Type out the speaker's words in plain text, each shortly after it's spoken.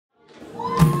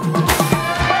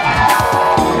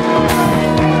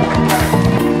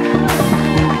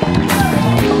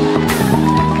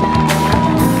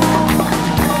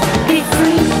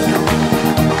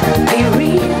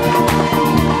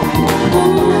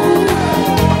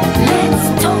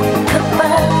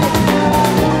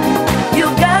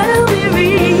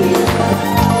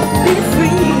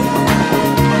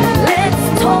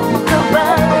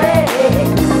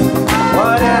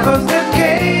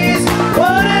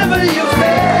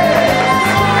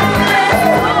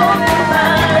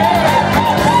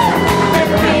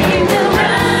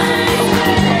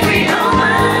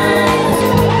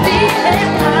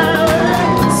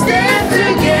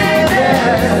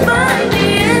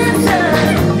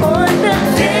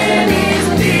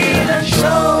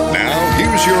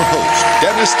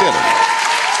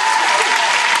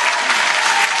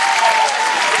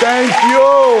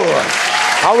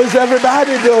How's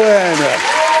everybody doing?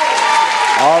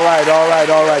 All right, all right,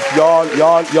 all right.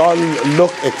 Y'all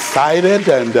look excited,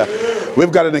 and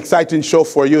we've got an exciting show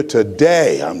for you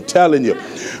today. I'm telling you,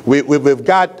 we've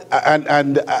got,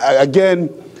 and again,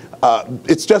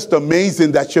 it's just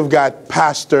amazing that you've got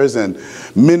pastors and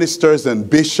ministers and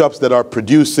bishops that are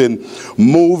producing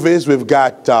movies. We've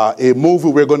got a movie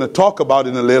we're going to talk about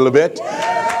in a little bit.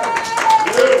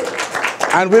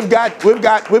 And we've got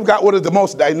one of the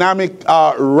most dynamic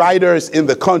writers in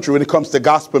the country when it comes to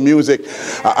gospel music.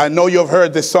 I know you've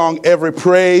heard the song Every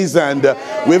Praise, and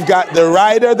we've got the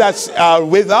writer that's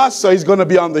with us, so he's going to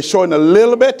be on the show in a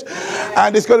little bit.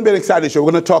 And it's going to be an exciting show.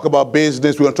 We're going to talk about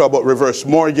business. We're going to talk about reverse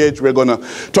mortgage. We're going to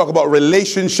talk about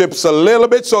relationships a little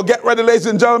bit. So get ready, ladies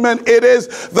and gentlemen. It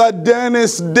is the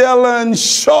Dennis Dillon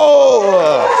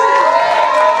Show.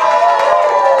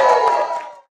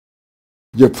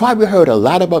 You've probably heard a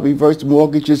lot about reverse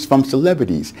mortgages from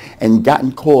celebrities and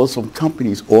gotten calls from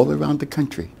companies all around the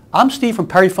country. I'm Steve from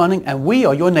Perry Funding, and we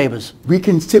are your neighbors. We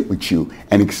can sit with you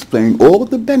and explain all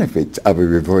of the benefits of a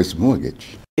reverse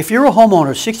mortgage. If you're a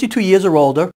homeowner 62 years or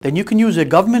older, then you can use a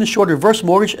government-insured reverse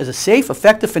mortgage as a safe,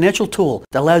 effective financial tool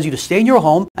that allows you to stay in your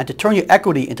home and to turn your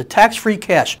equity into tax-free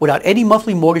cash without any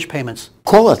monthly mortgage payments.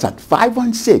 Call us at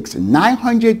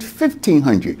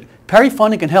 516-900-1500. Perry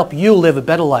Funding can help you live a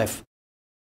better life.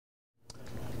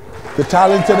 The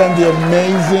talented and the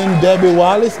amazing Debbie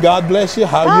Wallace, God bless you.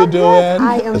 How you doing?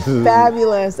 I am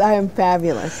fabulous. I am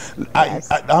fabulous. Yes.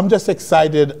 I'm just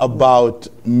excited about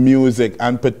music,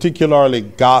 and particularly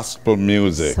gospel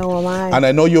music. So am I. And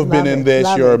I know you've been in this.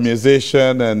 You're a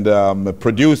musician and a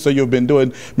producer. You've been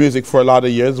doing music for a lot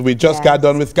of years. We just got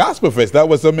done with Gospel Fest. That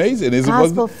was amazing.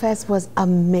 Gospel Fest was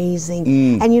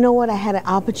amazing. And you know what? I had an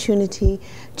opportunity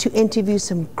to interview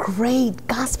some great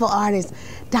gospel artists.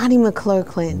 Donnie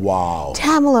McClurkin. Wow.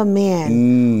 Tamala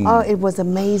Mann. Oh, it was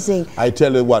amazing. I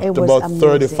tell you what, about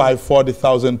 35,000,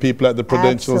 40,000 people at the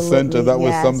Prudential Center. That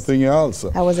was something else.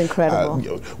 That was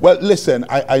incredible. Well, listen,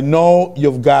 I know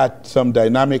you've got some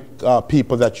dynamic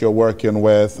people that you're working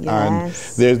with, and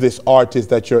there's this artist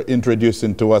that you're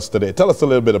introducing to us today. Tell us a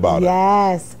little bit about it.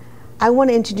 Yes. I want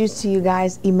to introduce to you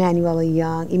guys Emanuela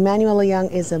Young. Emanuela Young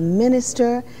is a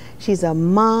minister. She's a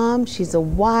mom. She's a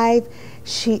wife.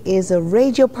 She is a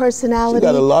radio personality. She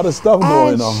got a lot of stuff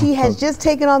going on. She has just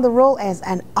taken on the role as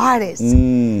an artist.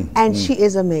 And she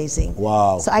is amazing.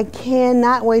 Wow. So I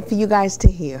cannot wait for you guys to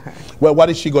hear her. Well,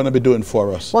 what is she going to be doing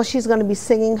for us? Well, she's going to be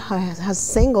singing her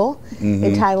single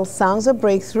entitled Songs of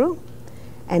Breakthrough.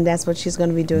 And that's what she's going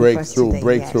to be doing for us today.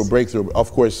 Breakthrough.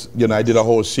 Of course, you know, I did a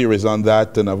whole series on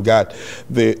that, and I've got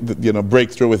the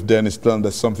Breakthrough with Dennis Dillon.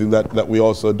 That's something that we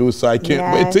also do, so I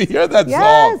can't wait to hear that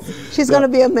song. She's going to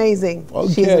be amazing.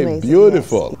 Okay, she's amazing.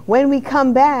 Beautiful. Yes. When we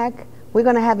come back, we're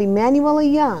going to have Emanuela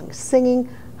Young singing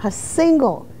her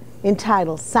single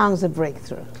entitled Songs of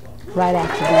Breakthrough right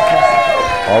after these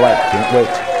messages. All right, can't wait.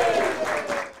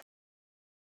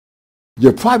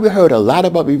 You've probably heard a lot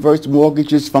about reverse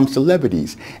mortgages from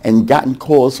celebrities and gotten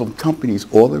calls from companies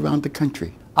all around the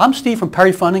country. I'm Steve from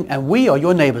Perry Funding, and we are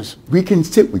your neighbors. We can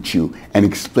sit with you and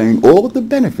explain all of the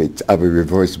benefits of a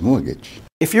reverse mortgage.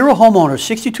 If you're a homeowner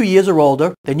 62 years or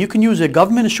older, then you can use a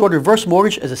government-insured reverse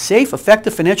mortgage as a safe,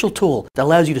 effective financial tool that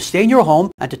allows you to stay in your home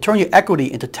and to turn your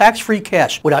equity into tax-free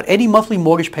cash without any monthly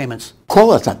mortgage payments. Call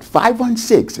us at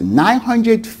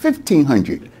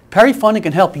 516-900-1500. Perry Funding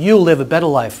can help you live a better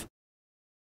life.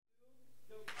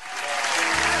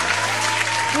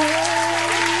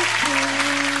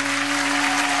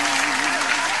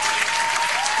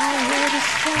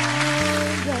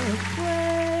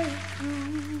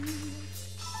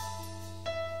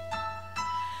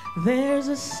 There's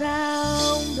a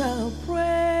sound of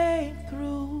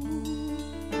breakthrough.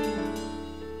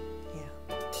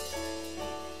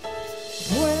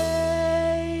 Breakthrough.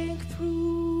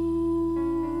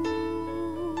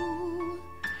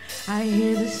 I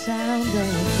hear the sound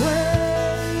of breakthrough.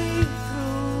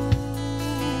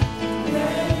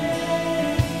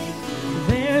 Breakthrough.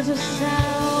 There's a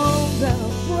sound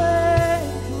of breakthrough.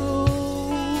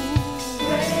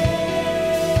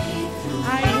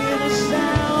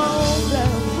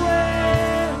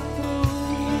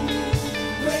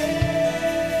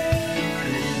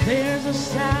 There's a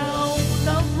sound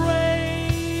of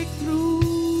breakthrough.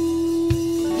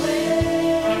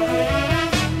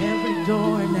 Every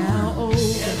door now open.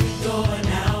 Every door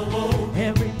now open.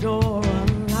 Every door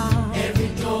unlocked. Every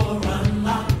door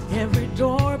unlocked. Every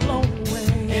door blown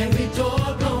away. Every door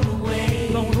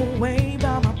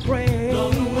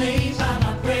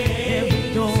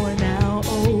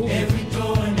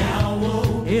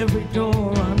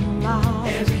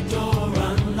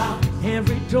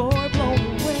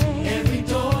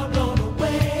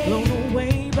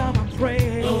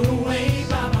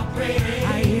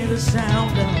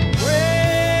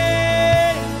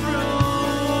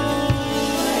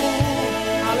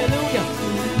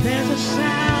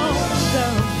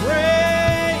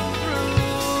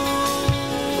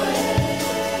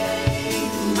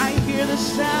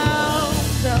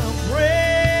sound of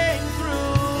breakthrough.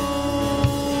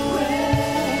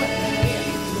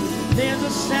 There's a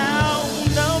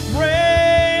sound of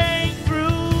breakthrough.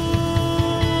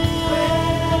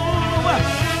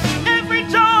 Every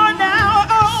door now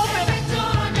open.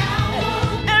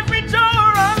 Every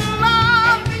door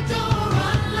unlocked.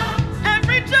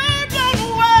 Every door blown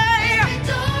away.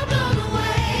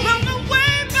 Blown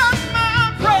away by my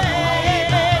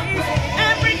praise.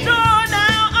 Every door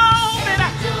now open.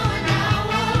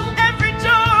 Every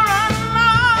door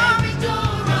unlocked.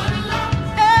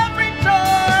 Every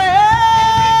door.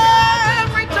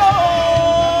 Every door.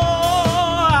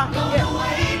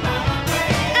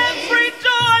 Every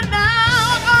door now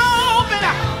open.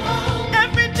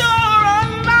 Every door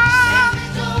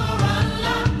unlocked.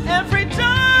 Every door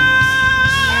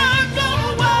blown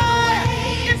away.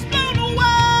 It's blown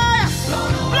away.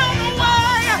 Blown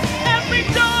away. Every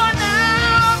door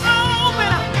now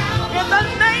open. In the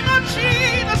name of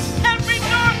Jesus. Every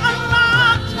door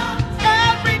unlocked.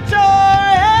 Every door.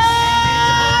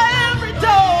 Every door.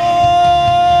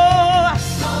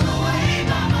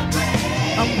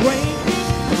 I'm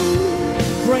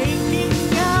breaking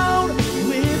out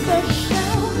with a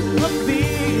shout of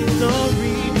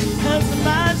victory. 'Cause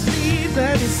my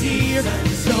season is here.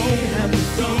 Don't have to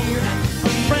fear.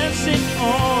 I'm pressing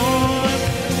on.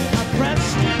 I'm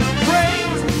pressed in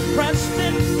praise, pressed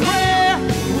in prayer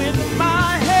with my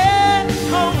head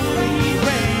holy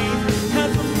rain.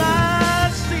 'Cause my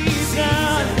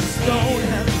season don't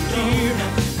have to fear.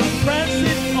 I'm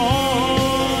pressing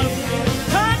on.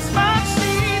 'Cause my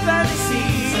season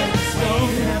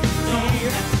don't have to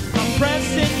fear. I'm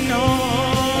pressing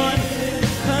on.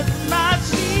 'Cause my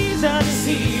season is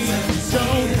here.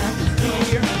 Don't have to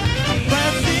fear. I'm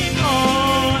pressing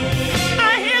on. I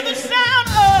hear the sound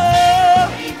of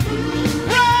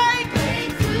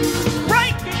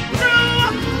breaking through.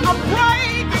 I'm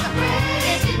breaking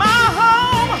in my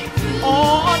home,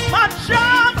 on my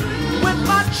job, with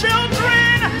my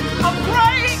children. I'm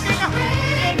breaking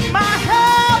in my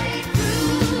health,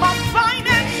 my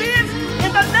finances,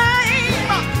 in the name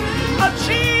of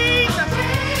Jesus.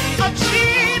 Of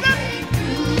Jesus.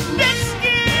 This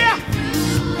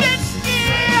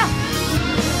year,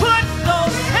 put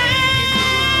those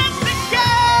hands together.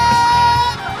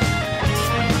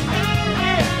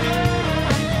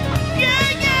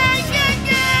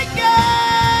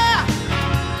 Yeah.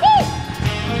 Woo!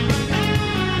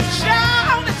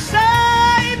 Shout and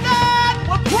say that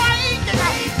we're breaking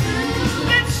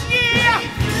this year.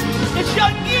 It's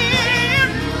your year.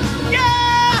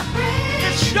 Yeah.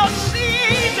 It's your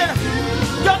season.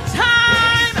 Your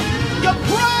time. You're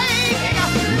breaking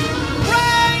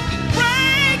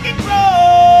through.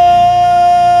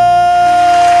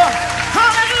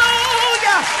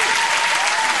 Hallelujah.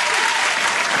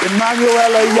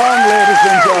 Emanuela Young, ladies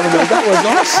and gentlemen. That was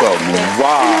awesome.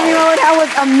 Wow. Emanuela, that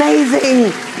was amazing.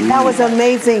 That was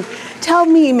amazing. Tell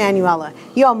me, Emanuela,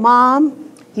 you're a mom,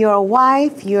 you're a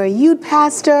wife, you're a youth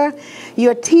pastor,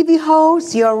 you're a TV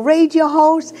host, you're a radio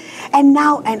host, and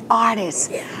now an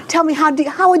artist. Tell me, how do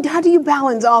you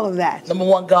balance all of that? Number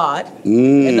one, God.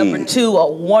 And number two, a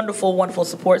wonderful, wonderful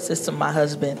support system, my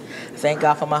husband. Thank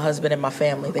God for my husband and my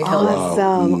family. They held us.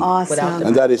 Awesome.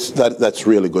 And that's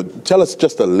really good. Tell us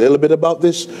just a little bit about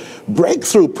this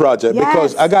Breakthrough Project,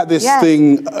 because I got this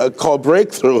thing called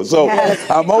Breakthrough. So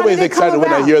I'm always excited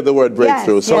when I hear the word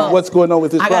breakthrough. So what's going on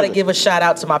with this project? I got to give a shout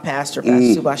out to my pastor,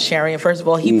 Pastor Subhash Sharian. First of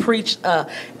all, he preached a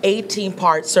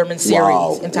 18-part sermon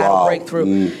series entitled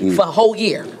Breakthrough for a whole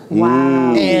year.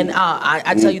 Wow. And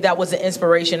I tell you, that was an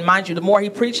inspiration. Mind you, the more he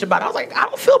preached about it, I was like, I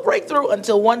don't feel breakthrough,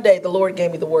 until one day the Lord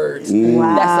gave me the words.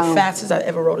 Wow. That's the fastest I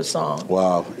ever wrote a song.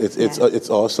 Wow, it's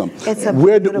awesome. It's a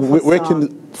where beautiful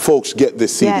can folks get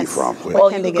this CD from? Well,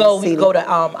 you go to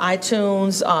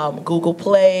iTunes, Google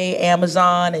Play,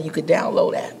 Amazon, and you could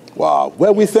download that. Wow.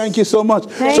 Well, we thank you so much.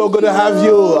 So good to have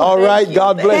you. All right.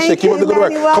 God bless you. Keep up the good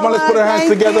work. Come on, let's put our hands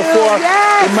together for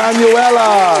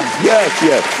Emanuela. Yes.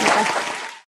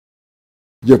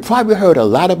 You've probably heard a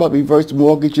lot about reverse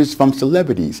mortgages from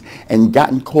celebrities and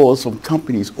gotten calls from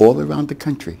companies all around the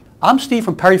country. I'm Steve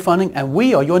from Perry Funding, and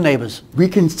we are your neighbors. We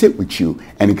can sit with you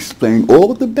and explain all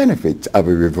of the benefits of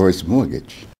a reverse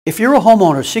mortgage. If you're a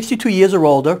homeowner 62 years or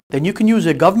older, then you can use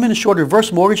a government-insured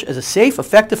reverse mortgage as a safe,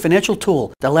 effective financial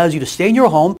tool that allows you to stay in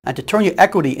your home and to turn your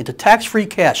equity into tax-free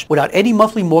cash without any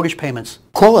monthly mortgage payments.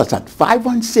 Call us at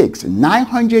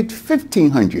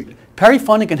 516-900-1500. Perry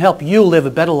Funding can help you live a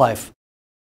better life.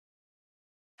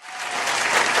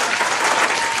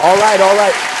 All right.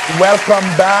 Welcome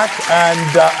back.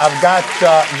 And I've got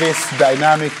this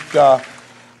dynamic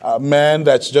a man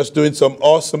that's just doing some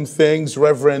awesome things,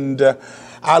 Reverend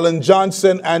Alan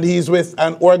Johnson, and he's with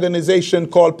an organization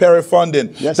called Perry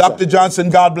Funding. Yes, Dr. sir. Johnson,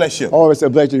 God bless you. Always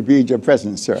a pleasure to be in your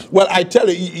presence, sir. Well, I tell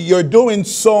you, you're doing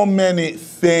so many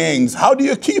things. How do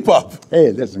you keep up?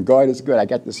 Hey, listen, God is good. I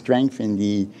got the strength and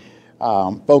the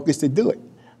focus to do it.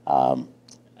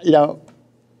 You know,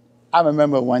 I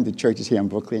remember one of the churches here in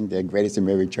Brooklyn, the Greatest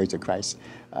American Church of Christ.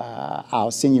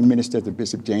 Our senior minister, the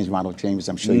Bishop James Ronald James,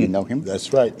 I'm sure you know him.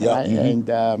 That's right, yeah. And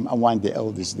I'm one of the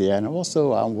elders there. And I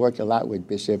also work a lot with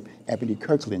Bishop Ebony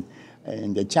Kirkland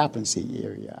in the chaplaincy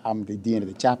area. I'm the dean of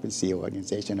the chaplaincy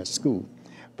organization at school.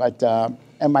 But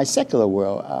in my secular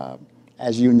world,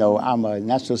 as you know, I'm a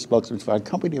national spokesman for a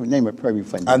company named Perry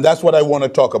Funding. And that's what I want to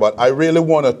talk about. I really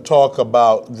want to talk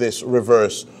about this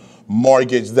reverse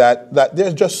mortgage that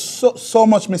there's just so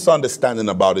much misunderstanding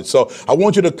about it. So I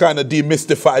want you to kind of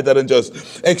demystify that and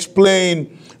just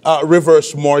explain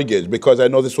reverse mortgage, because I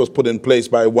know this was put in place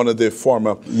by one of the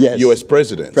former U.S.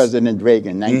 presidents. President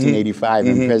Reagan, 1985,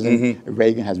 and President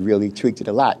Reagan has really tweaked it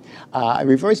a lot. A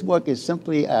reverse mortgage is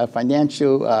simply a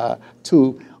financial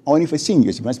tool only for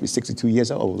seniors. You must be 62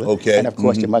 years or older. Okay. And of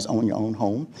course, you must own your own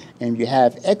home. And you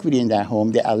have equity in that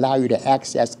home that allow you to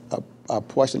access a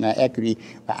portion of equity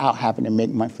without having to make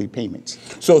monthly payments.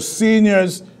 So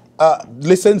seniors,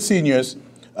 listen, seniors,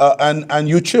 and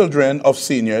you children of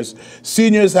seniors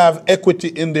have equity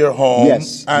in their home.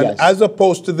 Yes, and yes. as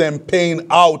opposed to them paying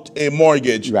out a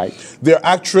mortgage, right, they're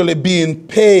actually being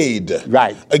paid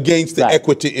against the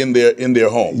equity in their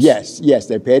homes. Yes, yes,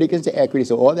 they're paid against the equity.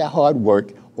 So all that hard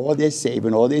work, all their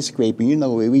saving, all their scraping, you know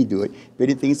the way we do it,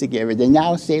 putting things together. They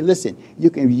now say, listen, you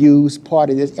can use part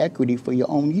of this equity for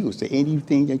your own use, so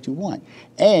anything that you want.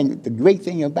 And the great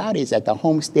thing about it is that the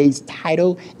home stays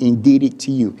titled and deeded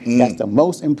to you. That's the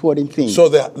most important thing. So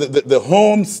the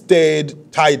home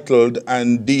stayed titled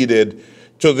and deeded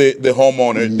to the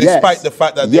homeowner, despite the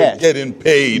fact that they're getting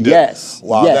paid. Yes.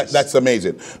 Wow, yes. That's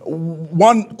amazing.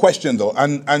 One question though,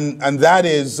 and that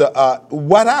is,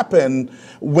 what happened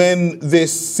when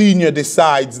this senior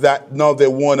decides that now they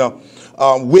want to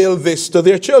will this to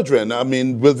their children? I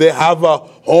mean, will they have a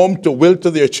home to will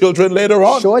to their children later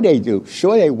on? Sure they do.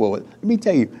 Sure they will. Let me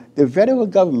tell you, the federal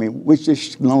government, which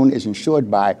this loan is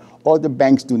insured by, all the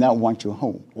banks do not want your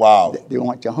home. Wow. They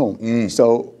want your home.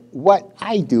 So what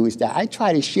I do is that I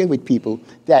try to share with people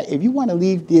that if you want to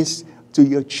leave this to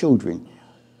your children,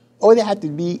 all they have to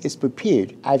be is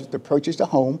prepared either to purchase a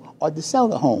home or to sell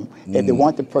the home. If they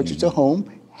want to purchase a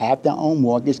home, have their own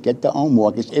mortgage, get their own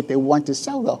mortgage. If they want to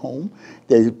sell the home,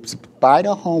 they buy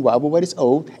the home, whatever what is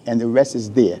owed, and the rest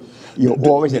is there. You're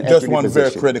always in just one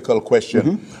position. very critical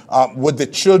question. Would the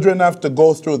children have to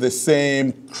go through the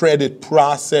same credit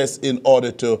process in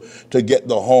order to get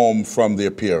the home from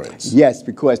their parents? Yes,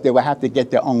 because they will have to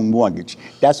get their own mortgage.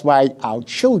 That's why our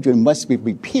children must be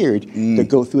prepared to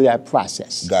go through that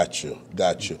process. Got you,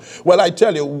 got you. Well, I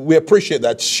tell you, we appreciate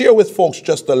that. Share with folks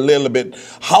just a little bit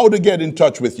how to get in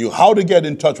touch with you, how to get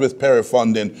in touch with Perry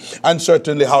Funding, and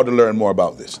certainly how to learn more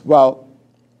about this. Well,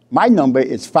 my number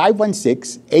is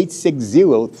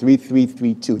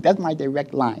 516-860-3332. That's my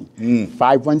direct line,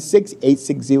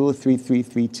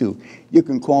 516-860-3332. You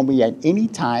can call me at any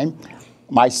time.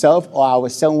 Myself or I will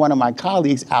send one of my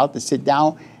colleagues out to sit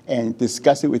down and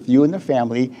discuss it with you and the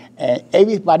family. And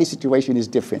everybody's situation is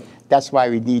different. That's why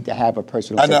we need to have a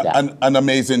personal sit-down. An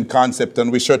amazing concept,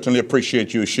 and we certainly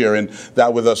appreciate you sharing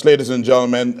that with us. Ladies and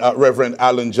gentlemen, Reverend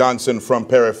Alan Johnson from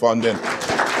Perry Funding.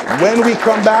 When we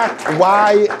come back,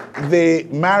 why the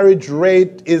marriage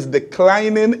rate is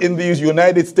declining in these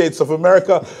United States of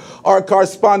America, our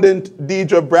correspondent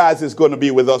Deidre Braz is going to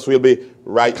be with us. We'll be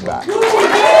right back.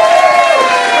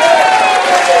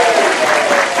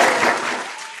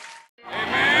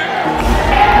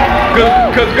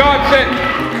 Because God said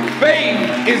faith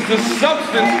is the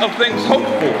substance of things hoped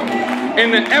for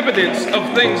and the evidence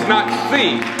of things not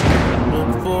seen.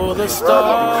 Look for the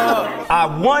star. I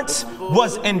once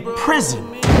was in prison,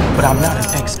 but I'm not an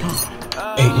ex-con.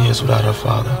 8 years without her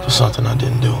father for something I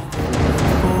didn't do.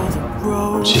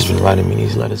 She's been writing me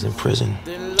these letters in prison,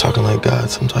 talking like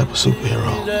God's some type of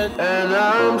superhero. And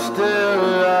I'm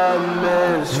still a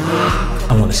misfit.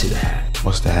 I want to see the hat.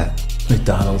 What's the hat?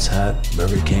 McDonald's hat,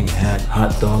 Burger King hat,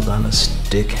 hot dog on a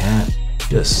stick hat.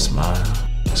 Just smile,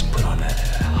 just put on that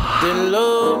hat. They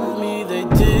love me, they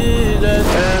did it,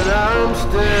 and I'm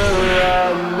still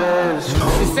a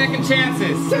misfit. Second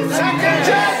chances. Second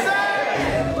chances!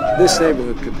 This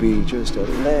neighborhood could be just a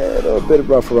little bit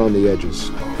rough around the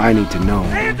edges. I need to know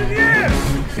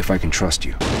if I can trust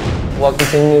you. Welcome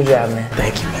to the new job, man.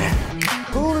 Thank you, man.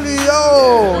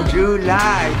 Julio!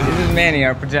 July. This is Manny,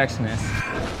 our projectionist.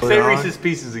 Say Reese's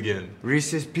Pieces again.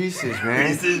 Reese's Pieces,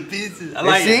 man. Reese's Pieces. I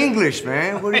like it's English,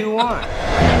 man. What do you want?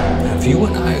 If you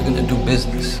and I are gonna do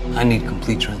business, I need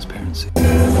complete transparency.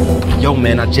 Yo,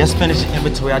 man, I just finished the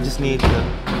inventory. I just need the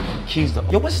keys to...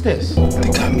 Yo, what's this?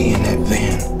 They got me in that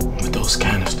van with those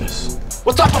canisters.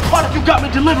 What type of product you got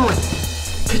me delivering?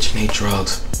 Pitching 8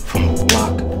 drugs from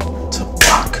block to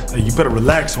block. Hey, you better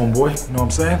relax, homeboy. You know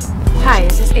what I'm saying? Hi,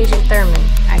 this is Agent Thurman.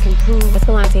 I can prove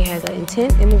Escalante has the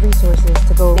intent and the resources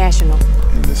to go national.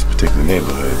 In this particular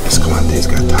neighborhood, Escalante's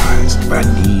got ties, but I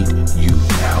need you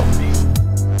to help me.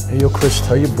 Hey, yo, Chris,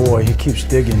 tell your boy he keeps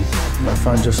digging. I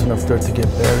found just enough dirt to get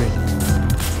buried.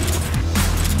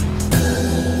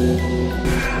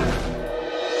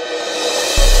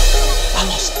 I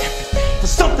lost everything for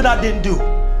something I didn't do.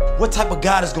 What type of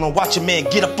God is gonna watch a man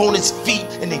get up on his feet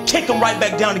and then kick him right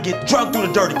back down and get drugged through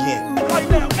the dirt again? Right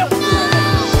now,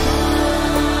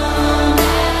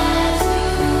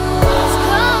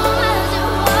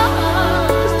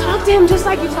 Just talk to him just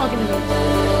like you're talking to me.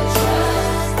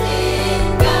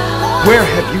 Where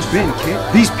have you been, kid?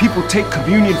 These people take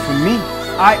communion from me.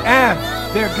 I am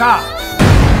their God.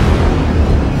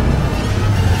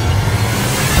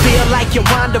 Feel like you're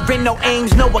wandering, no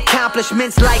aims, no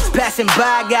accomplishments. Lights passing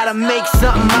by, gotta make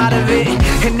something out of it.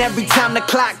 And every time the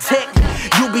clock tick,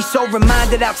 you'll be so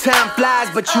reminded how time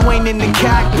flies, but you ain't in the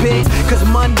cockpit. Cause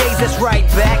Mondays, it's right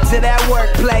back to that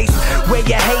workplace where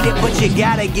you hate it, but you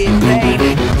gotta get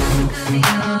paid.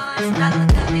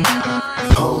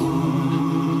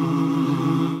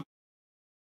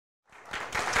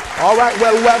 All right,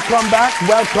 well, welcome back,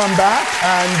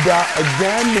 and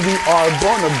again, we are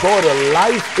going to go to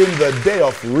Life in the Day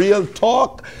of Real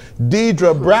Talk.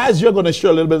 Deidre Braz, you're going to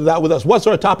share a little bit of that with us. What's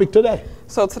our topic today?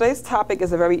 So today's topic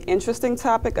is a very interesting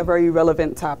topic, a very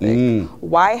relevant topic.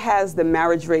 Why has the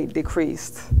marriage rate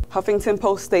decreased? Huffington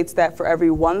Post states that for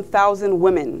every 1,000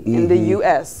 women in the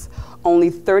U.S., only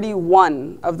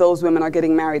 31 of those women are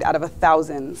getting married out of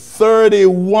 1,000.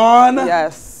 31?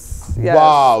 Yes. Yes.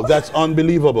 Wow, that's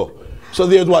unbelievable. So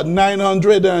there's what,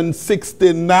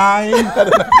 969?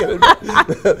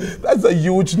 That's a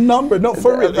huge number. No,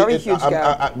 for real. Very huge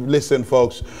gap. Listen,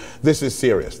 folks, this is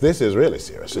serious. This is really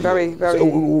serious. Very, very. So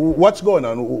what's going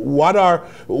on?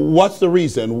 What's the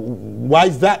reason? Why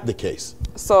is that the case?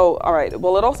 So, all right.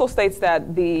 Well, it also states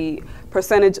that the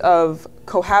percentage of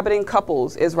cohabiting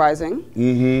couples is rising.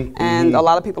 And a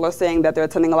lot of people are saying that they're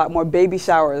attending a lot more baby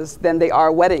showers than they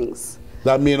are weddings.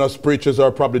 That means us preachers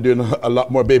are probably doing a lot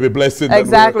more baby blessing.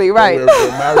 Exactly, right. Than we're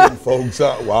marrying folks.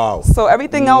 Wow. So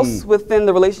everything else within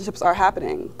the relationships are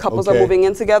happening. Couples are moving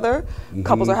in together.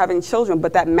 Couples are having children,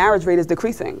 but that marriage rate is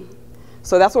decreasing.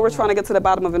 So that's what we're trying to get to the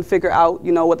bottom of and figure out,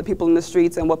 you know, what the people in the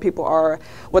streets and what their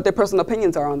personal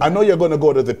opinions are on that. I know you're going to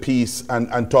go to the piece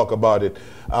and talk about it,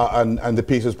 and the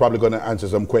piece is probably going to answer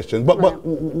some questions. But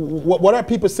what are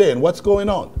people saying? What's going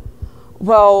on?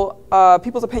 Well,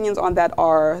 people's opinions on that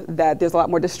are that there's a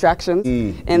lot more distractions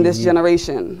in this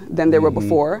generation than there were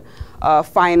before.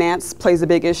 Finance plays a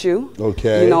big issue.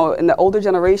 Okay. You know, in the older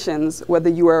generations, whether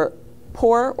you were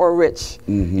poor or rich,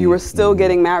 you were still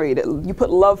getting married. You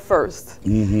put love first.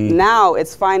 Now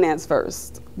it's finance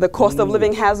first. The cost of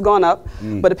living has gone up,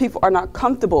 but if people are not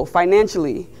comfortable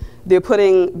financially, they're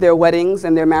putting their weddings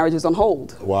and their marriages on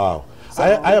hold. Wow. So,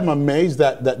 I am amazed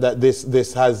that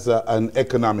this has an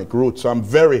economic root. So I'm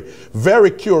very,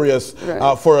 very curious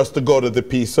for us to go to the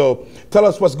piece. So tell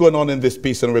us what's going on in this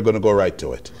piece, and we're going to go right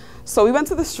to it. So we went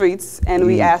to the streets and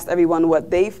we asked everyone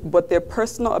what their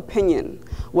personal opinion,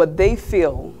 what they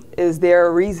feel is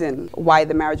their reason why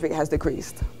the marriage rate has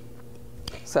decreased.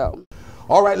 So.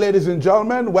 All right, ladies and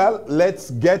gentlemen, well,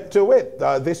 let's get to it.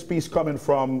 This piece coming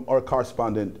from our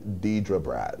correspondent, Deidre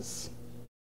Braz.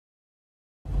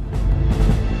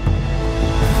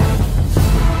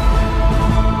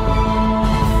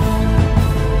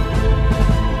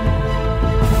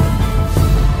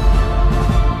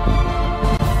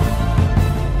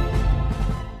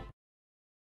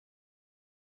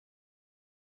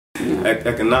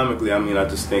 Economically, I mean, I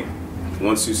just think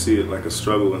once you see it like a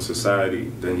struggle in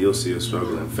society, then you'll see a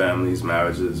struggle in families,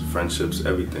 marriages, friendships,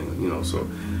 everything, you know. So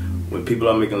when people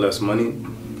are making less money,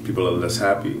 people are less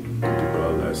happy, people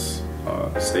are less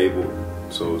stable.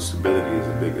 So stability is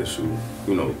a big issue,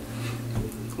 you know,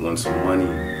 once money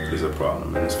is a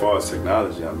problem. And as far as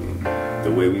technology, I mean,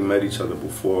 the way we met each other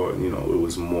before, you know, it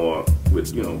was more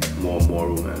with, you know, more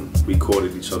moral, and we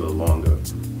courted each other longer.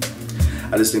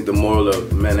 I just think the moral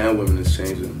of men and women is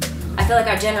changing. I feel like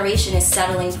our generation is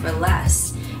settling for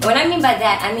less. And what I mean by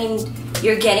that, I mean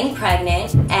you're getting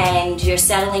pregnant and you're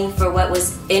settling for what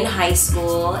was in high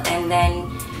school, and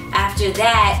then after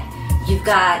that you've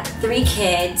got 3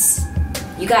 kids,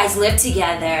 You guys live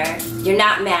together, you're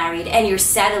not married, and you're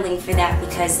settling for that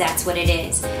because that's what it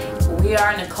is. We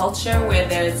are in a culture where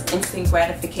there's instant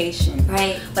gratification.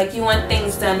 Right. Like you want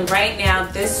things done right now,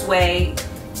 this way,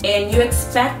 and you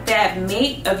expect that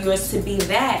mate of yours to be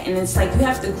that. And it's like you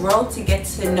have to grow to get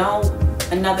to know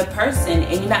another person,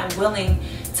 and you're not willing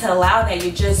to allow that.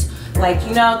 You're just like,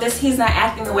 you know, he's not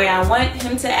acting the way I want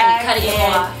him to act. Cutting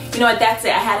him off. You know what, that's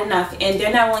it, I had enough. And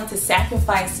they're not willing to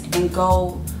sacrifice and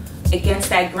go against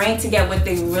that grain to get what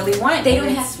they really want. They don't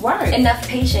have enough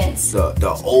patience.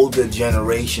 The older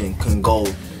generation can go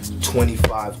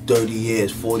 25, 30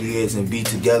 years, 40 years and be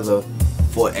together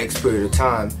for an X period of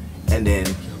time, and then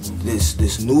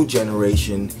this new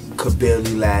generation could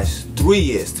barely last 3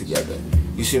 years together.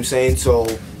 You see what I'm saying? So,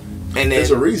 and then,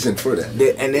 there's a reason for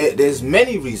that. There's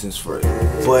many reasons for it,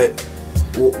 but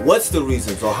what's the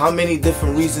reasons, or how many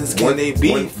different reasons can they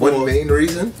be? One main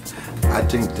reason, I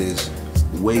think there's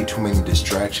way too many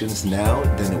distractions now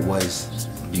than it was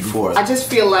before. I just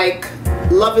feel like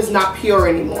love is not pure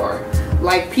anymore.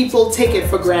 Like people take it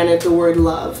for granted, the word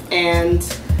love, and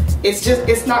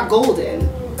it's not golden.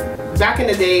 Back in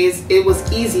the days, it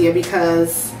was easier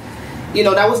because, you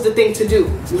know, that was the thing to do.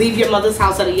 Leave your mother's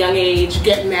house at a young age,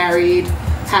 get married,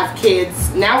 have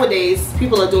kids. Nowadays,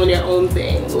 people are doing their own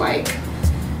thing. Like,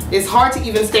 it's hard to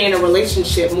even stay in a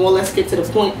relationship, more or less get to the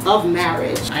point of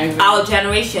marriage. Our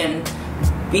generation,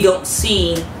 we don't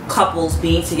see couples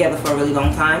being together for a really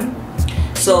long time.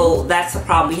 So that's the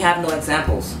problem. We have no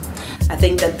examples. I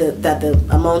think that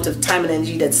the amount of time and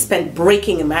energy that's spent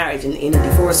breaking a marriage in a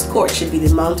divorce court should be the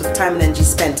amount of time and energy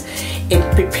spent in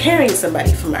preparing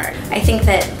somebody for marriage. I think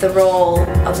that the role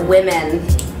of women,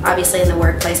 obviously in the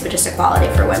workplace, but just equality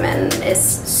for women is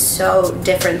so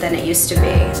different than it used to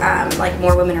be. Like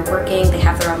more women are working, they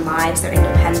have their own lives, they're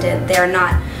independent. They're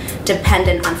not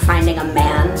dependent on finding a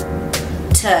man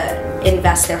to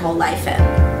invest their whole life in,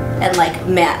 and like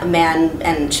man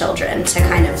and children to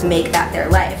kind of make that their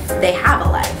life. They have a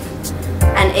life,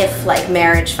 and if like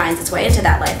marriage finds its way into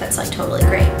that life, that's like totally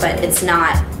great, but it's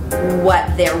not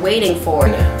what they're waiting for.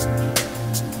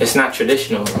 It's not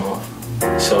traditional anymore,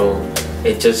 so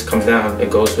it just comes down, it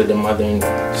goes with the modern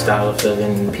style of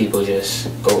living. People just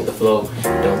go with the flow,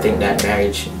 don't think that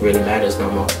marriage really matters no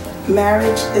more.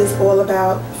 Marriage is all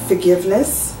about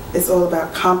forgiveness. It's all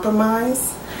about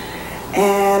compromise,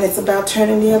 and it's about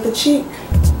turning the other cheek.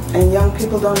 And young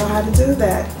people don't know how to do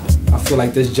that. I feel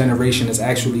like this generation is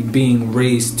actually being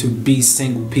raised to be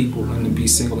single people and to be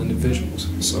single individuals.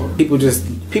 So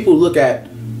people look at,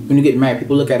 when you get married,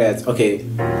 people look at it as, okay,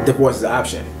 divorce is an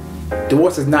option.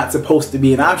 Divorce is not supposed to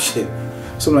be an option.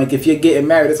 So like, if you're getting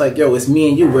married, it's like, yo, it's me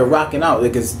and you, we're rocking out.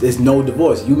 Like, there's no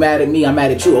divorce. You mad at me, I'm mad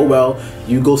at you. Oh well,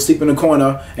 you go sleep in the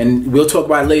corner and we'll talk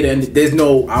about it later, and there's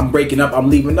no, I'm breaking up,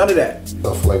 I'm leaving, none of that.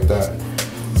 Stuff like that.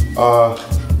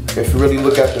 If you really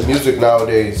look at the music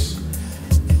nowadays,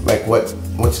 like what's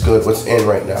good, what's in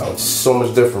right now, it's so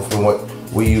much different from what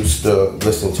we used to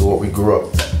listen to, what we grew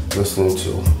up listening to.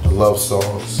 The love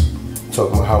songs,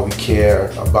 talking about how we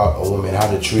care about a woman, how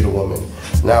to treat a woman.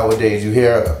 Nowadays, you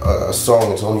hear a song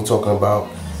that's only talking about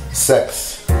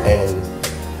sex and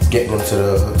getting them to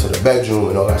the bedroom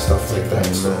and all that stuff like that.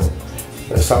 So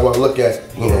that's how I look at,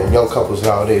 you know, young couples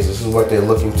nowadays. This is what they're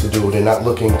looking to do. They're not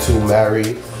looking to marry.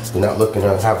 They're not looking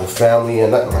to have a family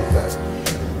and nothing like that.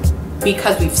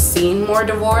 Because we've seen more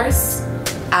divorce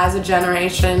as a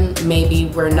generation, maybe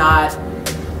we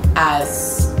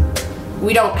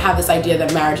don't have this idea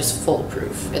that marriage is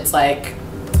foolproof. It's like,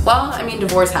 well, I mean,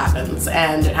 divorce happens,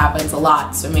 and it happens a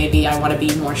lot, so maybe I want to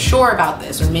be more sure about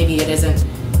this, or maybe it isn't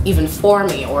even for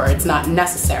me, or it's not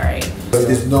necessary. But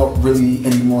there's not really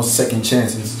any more second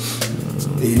chances.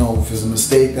 You know, if it's a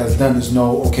mistake that's done, there's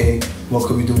no, okay, what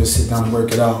could we do to sit down and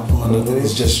work it out? Or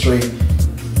it's just straight,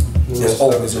 it's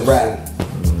over, it's a wrap.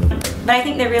 But I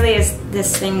think there really is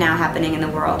this thing now happening in the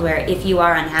world where if you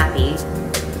are unhappy,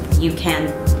 you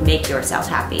can make yourself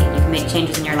happy. You can make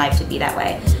changes in your life to be that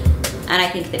way. And I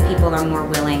think that people are more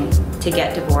willing to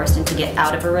get divorced and to get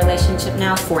out of a relationship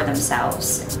now for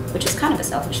themselves, which is kind of a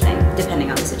selfish thing, depending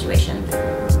on the situation.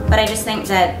 But I just think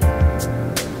that,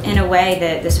 in a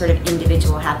way, the sort of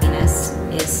individual happiness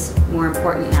is more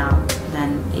important now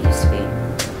than it used to be.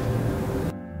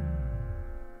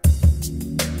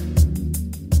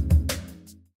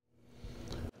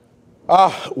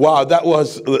 Wow, that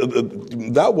was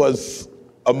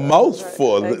a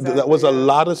mouthful. Exactly. That was a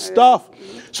lot of stuff.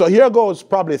 So here goes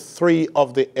probably three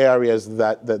of the areas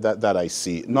that I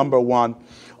see. Number one,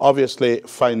 obviously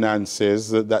finances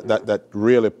that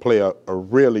really play a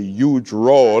really huge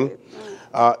role.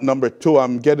 Number two,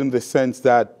 I'm getting the sense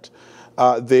that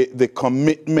the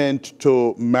commitment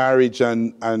to marriage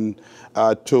and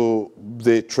to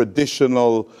the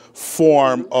traditional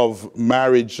form of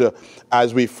marriage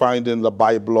as we find in the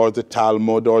Bible or the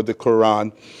Talmud or the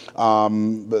Quran.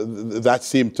 That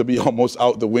seemed to be almost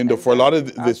out the window for a lot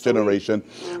of this generation.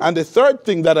 And the third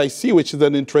thing that I see, which is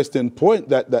an interesting point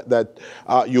that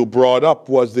you brought up,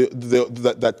 was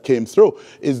that came through,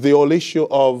 is the whole issue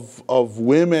of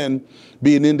women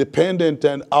being independent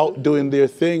and out doing their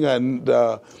thing and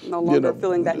no longer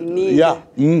feeling that need. Yeah.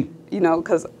 You know,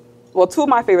 because, well, two of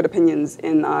my favorite opinions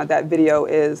in that video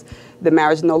is the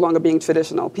marriage no longer being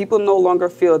traditional. People no longer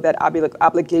feel that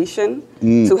obligation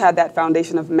to have that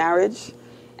foundation of marriage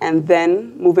and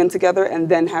then move in together and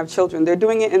then have children. They're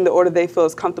doing it in the order they feel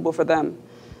is comfortable for them.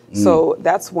 So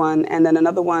that's one. And then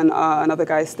another one, another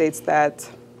guy states that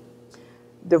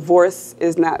divorce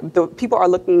is not, people are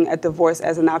looking at divorce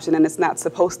as an option and it's not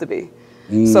supposed to be.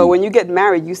 So when you get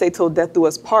married, you say till death do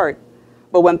us part.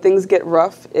 But when things get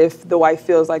rough, if the wife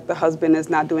feels like the husband is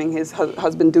not doing his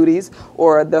husband duties,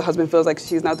 or the husband feels like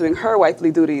she's not doing her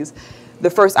wifely duties, the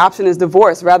first option is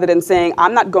divorce, rather than saying,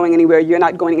 I'm not going anywhere, you're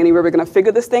not going anywhere, we're going to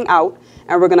figure this thing out,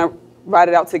 and we're going to ride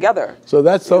it out together. So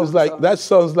that sounds like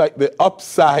the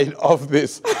upside of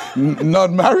this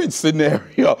non-marriage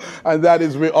scenario, and that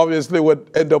is we obviously would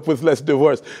end up with less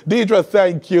divorce. Deidre,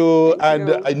 thank you,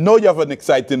 and I know you have an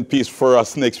exciting piece for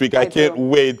us next week. I can't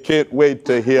wait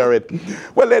to hear it.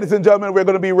 Well, ladies and gentlemen, we're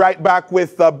going to be right back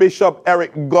with Bishop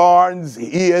Eric Garnes.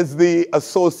 He is the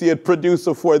associate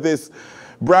producer for this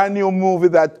brand new movie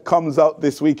that comes out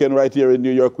this weekend right here in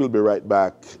New York. We'll be right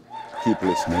back. Keep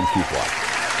listening, keep watching.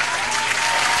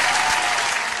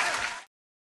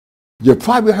 You've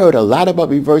probably heard a lot about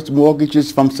reverse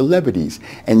mortgages from celebrities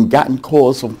and gotten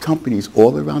calls from companies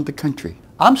all around the country.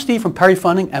 I'm Steve from Perry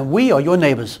Funding, and we are your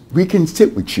neighbors. We can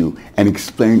sit with you and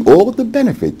explain all the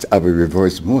benefits of a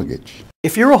reverse mortgage.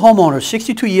 If you're a homeowner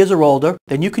 62 years or older,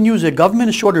 then you can use a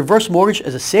government-insured reverse mortgage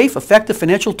as a safe, effective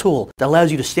financial tool that allows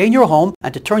you to stay in your home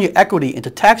and to turn your equity into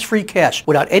tax-free cash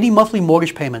without any monthly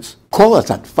mortgage payments. Call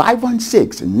us at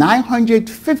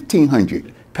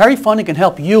 516-900-1500. Perry Funding can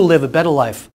help you live a better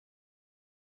life.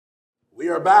 We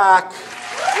are back.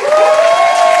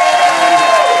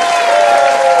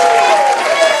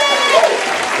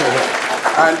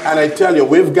 And I tell you,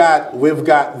 we've got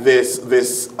this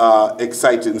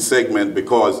exciting segment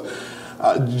because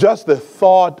just the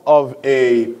thought of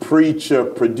a preacher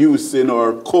producing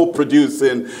or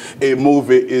co-producing a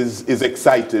movie is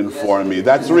exciting for me.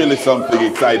 That's really something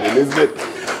exciting, isn't it?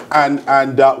 And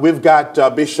we've got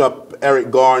Bishop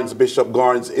Eric Garnes. Bishop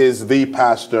Garnes is the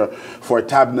pastor for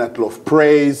Tabernacle of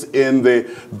Praise in the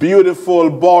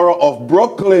beautiful borough of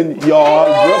Brooklyn, y'all.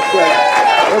 Brooklyn.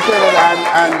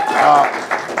 And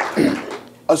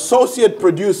associate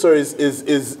producer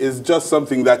is just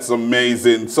something that's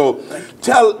amazing. So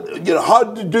how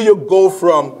do you go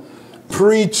from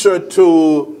preacher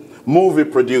to movie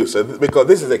producer, because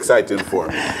this is exciting for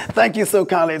me. Thank you so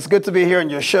kindly. It's good to be here on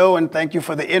your show, and thank you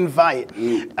for the invite.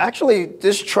 Actually,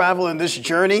 this travel and this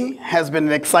journey has been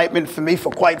an excitement for me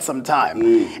for quite some time.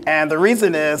 And the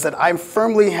reason is that I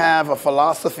firmly have a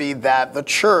philosophy that the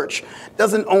church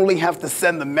doesn't only have to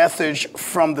send the message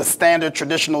from the standard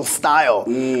traditional style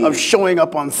of showing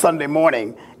up on Sunday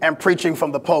morning and preaching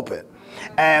from the pulpit.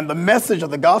 And the message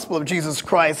of the gospel of Jesus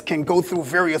Christ can go through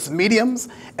various mediums,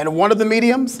 and one of the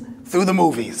mediums, through the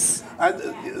movies.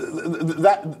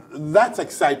 That's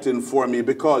exciting for me,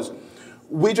 because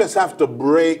we just have to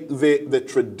break the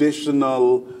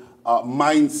traditional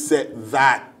mindset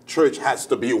that church has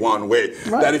to be one way.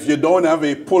 Right. That if you don't have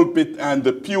a pulpit and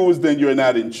the pews, then you're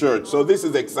not in church. So this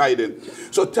is exciting.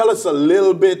 So tell us a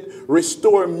little bit,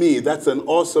 Restore Me. That's an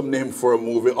awesome name for a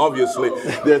movie. Obviously,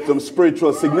 there's some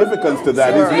spiritual significance to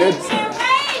that, isn't it?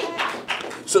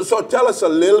 So tell us a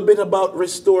little bit about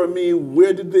Restore Me.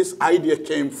 Where did this idea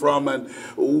came from, and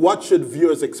what should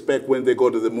viewers expect when they go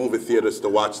to the movie theaters to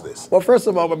watch this? Well, first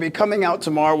of all, we'll be coming out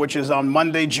tomorrow, which is on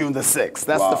Monday, June the 6th.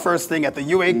 That's the first thing at the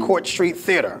UA Court Street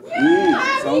Theater.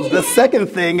 The second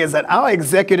thing is that our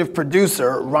executive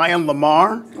producer, Ryan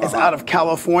Lamar, is out of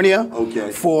California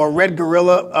for Red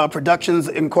Gorilla Productions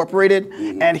Incorporated,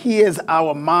 and he is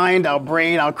our mind, our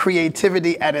brain, our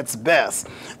creativity at its best.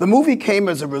 The movie came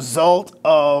as a result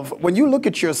of when you look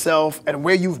at yourself and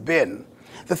where you've been,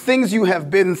 the things you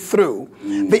have been through,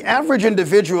 the average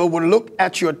individual will look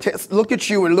at you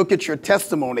and look at your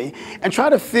testimony and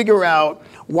try to figure out,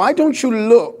 why don't you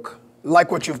look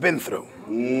like what you've been through?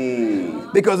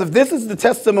 Because if this is the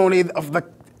testimony of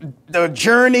the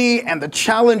journey and the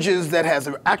challenges that has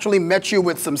actually met you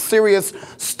with some serious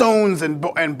stones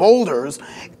and boulders,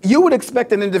 you would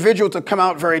expect an individual to come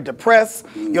out very depressed.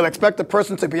 You'll expect a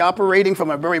person to be operating from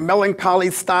a very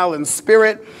melancholy style and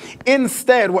spirit.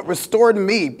 Instead, what Restored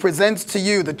Me presents to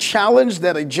you the challenge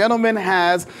that a gentleman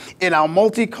has in our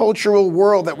multicultural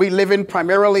world that we live in,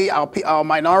 primarily our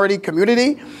minority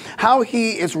community, how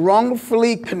he is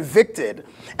wrongfully convicted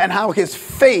and how his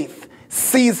faith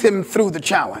sees him through the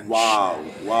challenge. Wow,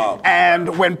 wow.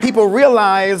 And when people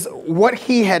realize what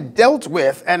he had dealt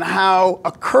with and how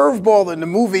a curveball in the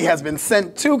movie has been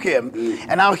sent to him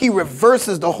and how he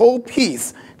reverses the whole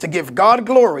piece to give God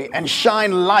glory and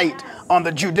shine light on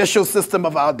the judicial system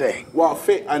of our day. Well,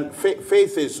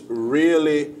 faith is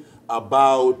really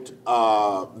about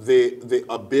the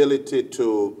ability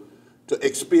to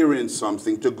experience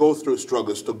something, to go through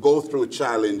struggles, to go through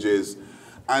challenges,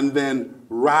 and then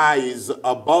rise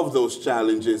above those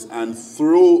challenges and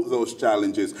through those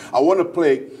challenges. I want to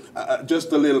play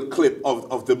just a little clip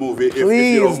of the movie.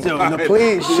 Please do. No,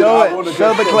 please show it.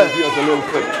 Show the clip. A little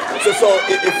clip. So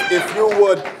if you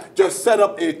would just set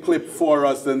up a clip for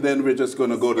us, and then we're just going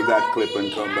to go to that clip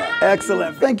and come back.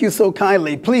 Excellent. Thank you so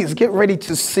kindly. Please get ready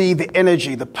to see the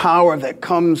energy, the power that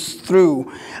comes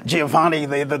through Giovanni,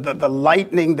 the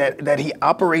lightning that he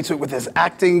operates with his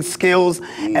acting skills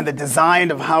and the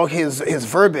design of how his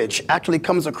verbiage actually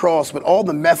comes across with all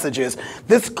the messages.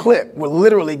 This clip will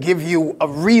literally give you a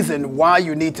reason why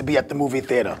you need to be at the movie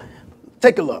theater.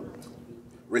 Take a look.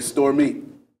 Restore Me.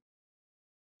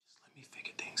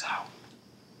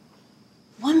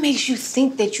 What makes you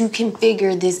think that you can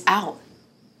figure this out?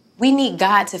 We need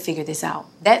God to figure this out.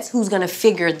 That's who's gonna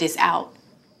figure this out.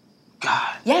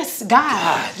 God? Yes,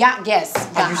 God. Yeah, yes,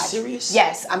 God. Are you serious?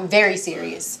 Yes, I'm very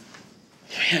serious.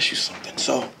 Let me ask you something.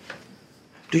 So,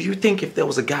 do you think if there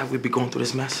was a God, we'd be going through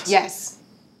this mess? Yes.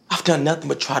 I've done nothing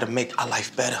but try to make our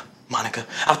life better, Monica.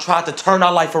 I've tried to turn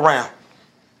our life around.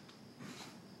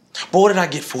 But what did I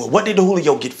get for it? What did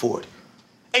Julio get for it?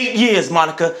 8 years,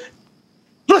 Monica.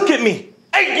 Look at me.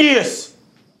 8 years!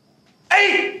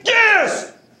 8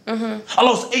 years! I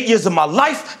lost 8 years of my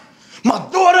life, my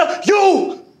daughter,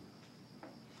 you!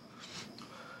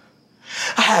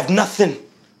 I have nothing.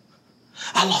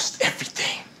 I lost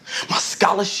everything. My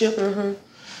scholarship,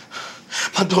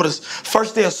 my daughter's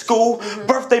first day of school,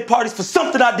 birthday parties for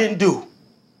something I didn't do.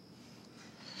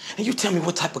 And you tell me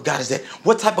what type of God is that?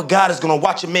 What type of God is gonna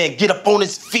watch a man get up on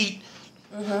his feet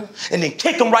and then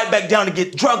kick him right back down to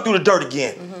get drugged through the dirt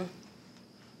again?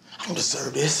 I don't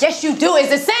deserve this. Yes, you do.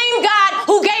 It's the same God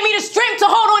who gave me the strength to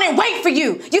hold on and wait for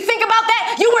you. You think about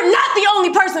that? You were not the only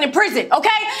person in prison,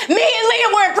 okay? Me and Leah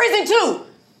were in prison too.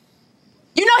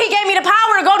 You know he gave me the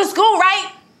power to go to school, right?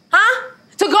 Huh?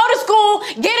 To go to school,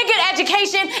 get a good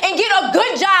education, and get a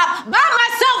good job by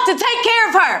myself to take care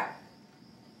of her.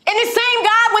 And the same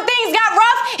God, when things got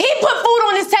rough, he put food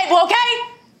on his table, okay?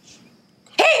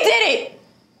 He did it.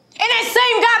 And that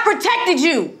same God protected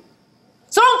you.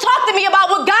 So don't talk to me about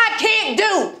what God can't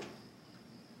do.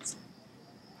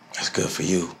 That's good for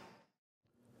you.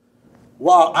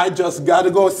 Wow, I just got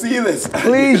to go see this.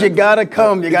 Please, you got to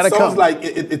come. You got to come.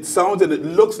 It sounds and it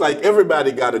looks like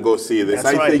everybody got to go see this.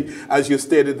 That's right. I think, as you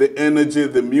stated, the energy,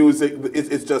 the music,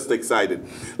 it's just exciting.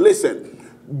 Listen,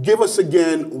 give us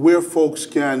again where folks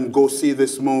can go see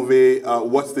this movie,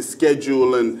 what's the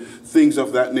schedule and things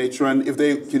of that nature, and if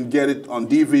they can get it on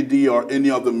DVD or any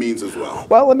other means as well.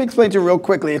 Well, let me explain to you real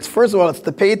quickly. First of all, it's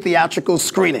the paid theatrical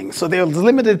screening. So there's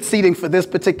limited seating for this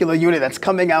particular unit that's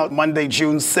coming out Monday,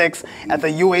 June 6th at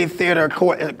the UA Theater,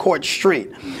 Court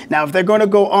Street. Now, if they're going to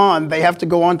go on, they have to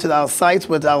go on to our sites.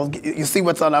 You see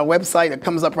what's on our website. It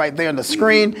comes up right there on the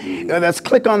screen. Let's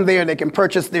click on there and they can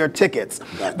purchase their tickets.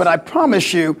 But I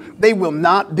promise you, they will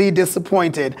not be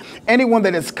disappointed. Anyone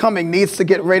that is coming needs to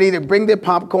get ready to bring their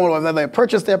popcorn, or they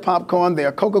purchase their popcorn,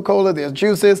 their Coca-Cola, their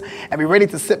juices, and be ready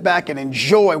to sit back and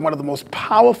enjoy one of the most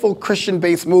powerful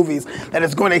Christian-based movies that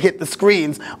is going to hit the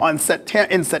screens in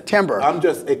September. I'm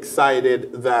just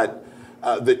excited that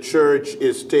the church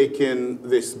is taking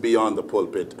this beyond the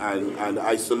pulpit, and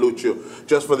I salute you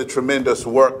just for the tremendous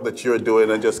work that you're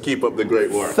doing, and just keep up the great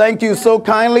work. Thank you so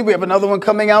kindly. We have another one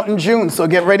coming out in June, so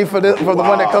get ready for the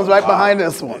one that comes right behind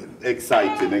this one.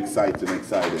 Exciting, exciting,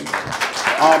 exciting.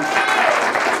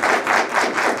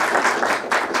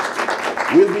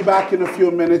 We'll be back in a few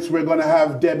minutes. We're going to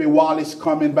have Debbie Wallace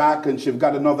coming back, and she's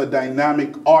got another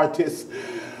dynamic artist.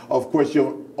 Of course,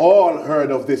 you've all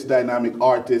heard of this dynamic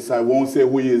artist. I won't say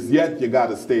who he is yet. You got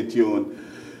to stay tuned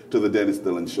to the Dennis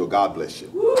Dillon Show. God bless you.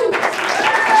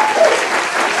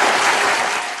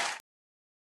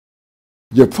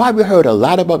 You've probably heard a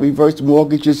lot about reverse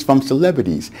mortgages from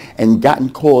celebrities and gotten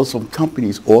calls from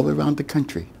companies all around the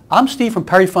country. I'm Steve from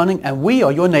Perry Funding, and we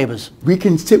are your neighbors. We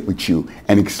can sit with you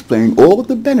and explain all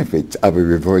the benefits of a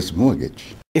reverse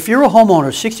mortgage. If you're a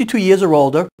homeowner 62 years or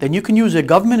older, then you can use a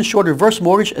government-insured reverse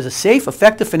mortgage as a safe,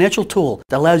 effective financial tool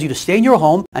that allows you to stay in your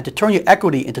home and to turn your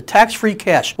equity into tax-free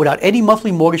cash without any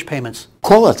monthly mortgage payments.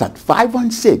 Call us at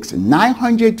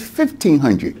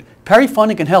 516-900-1500. Perry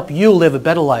Funding can help you live a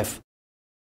better life.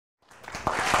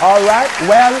 All right,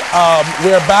 well,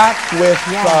 we're back with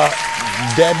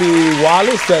Debbie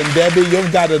Wallace. And Debbie,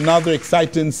 you've got another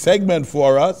exciting segment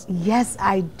for us. Yes,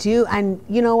 I do. And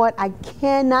you know what? I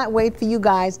cannot wait for you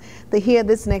guys to hear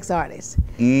this next artist.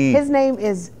 His name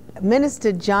is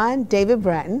Minister John David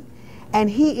Bratton, and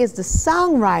he is the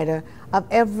songwriter of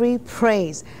Every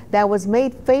Praise that was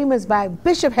made famous by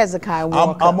Bishop Hezekiah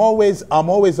Walker. I'm always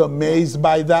amazed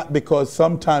by that, because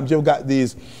sometimes you've got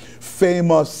these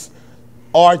famous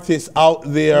artists out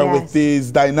there with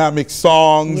these dynamic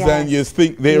songs, and you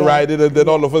think they write it, and then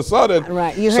all of a sudden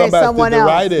you heard someone else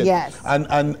write it.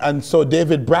 And so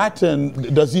David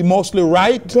Bratton, does he mostly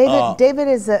write? David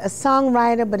is a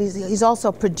songwriter, but he's also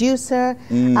a producer,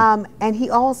 and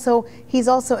he's also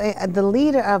the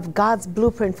leader of God's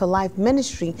Blueprint for Life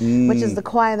Ministry, which is the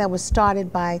choir that was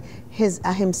started by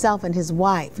himself and his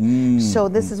wife. So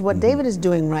this is what David is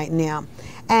doing right now.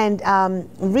 And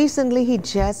recently he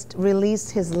just released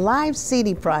his live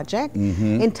CD project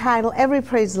entitled Every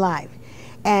Praise Live.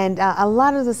 And a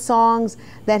lot of the songs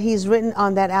that he's written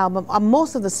on that album,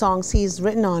 most of the songs he's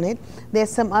written on it. There's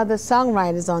some other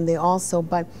songwriters on there also,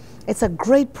 but it's a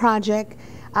great project.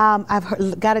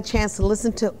 I've got a chance to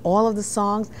listen to all of the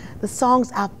songs. The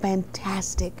songs are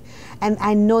fantastic. And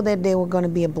I know that they were going to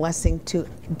be a blessing to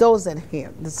those that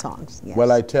hear the songs. Yes.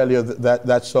 Well, I tell you,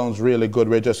 that sounds really good.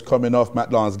 We're just coming off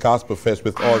Matt Lawn's Gospel Fest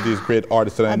with all these great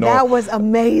artists. And I know that was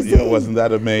amazing. Yeah, wasn't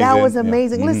that amazing? That was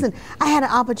amazing. Listen, I had an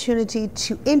opportunity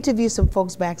to interview some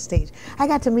folks backstage. I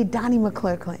got to meet Donnie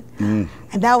McClurkin, and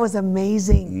that was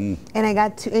amazing. And I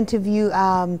got to interview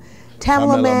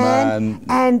Tamela Mann,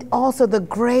 and also the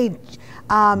great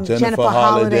Jennifer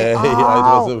Holliday.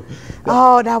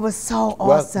 Oh, that was so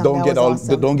awesome. Well,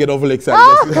 don't get overly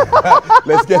excited.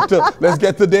 Let's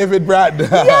get to David Bratton.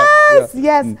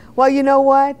 Yes. Well, you know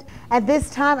what? At this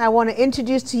time, I want to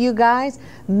introduce to you guys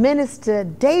Minister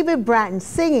David Bratton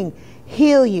singing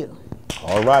 "Heal You."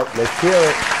 All right, let's hear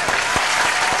it.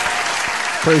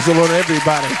 Praise the Lord,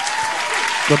 everybody.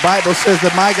 The Bible says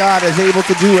that my God is able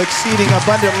to do exceeding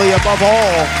abundantly above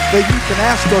all that you can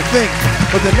ask or think.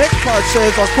 But the next part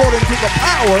says, according to the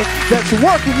power that's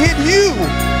working in you.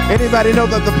 Anybody know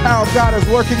that the power of God is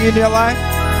working in your life?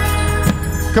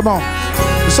 Come on.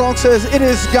 The song says, it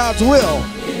is God's will.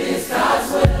 It is God's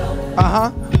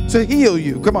will. To heal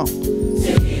you. Come on.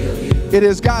 To heal you. It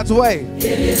is God's way. It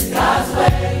is God's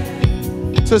way.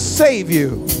 To save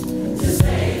you.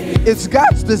 It's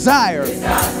God's desire,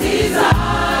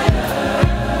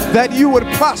 that you would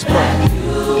prosper.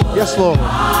 Yes, Lord.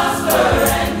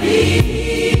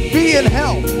 Be in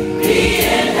health.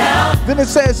 Then it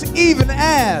says, even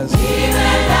as.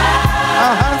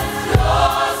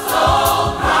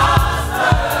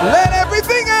 Let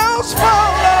everything else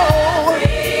follow.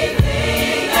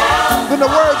 Then the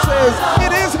word says,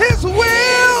 it is His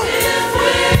will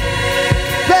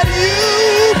that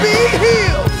you be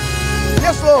healed.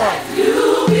 Yes, Lord.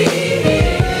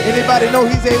 Anybody know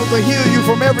He's able to heal you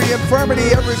from every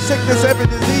infirmity, every sickness, every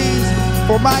disease?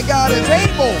 For my God is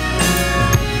able.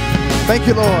 Thank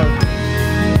you, Lord.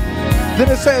 Then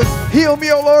it says, heal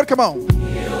me, O Lord. Come on.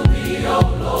 Heal me, O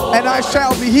Lord. And I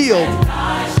shall be healed.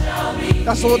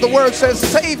 That's what the word says.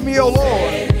 Save me, O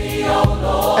Lord.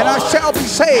 And I shall be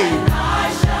saved.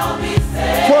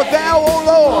 For thou, O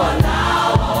Lord,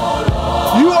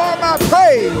 you are my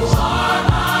praise.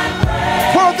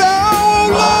 For thou, O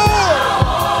Lord,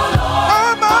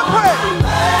 are my praise.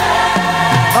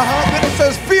 Then it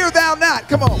says, fear thou not.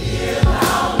 Come on.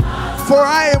 For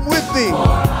I am with thee.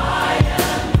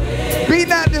 Be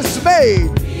not dismayed.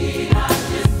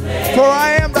 For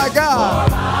I am thy God.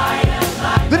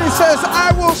 Then it says,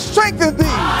 I will strengthen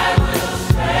thee.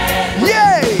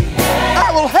 Yea,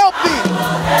 I will help thee.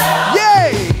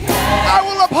 Yea, I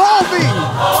will uphold thee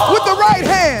with the right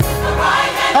hand.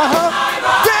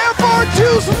 Therefore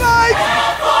choose life,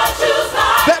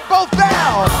 that both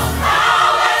thou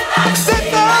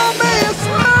mayest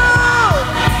love.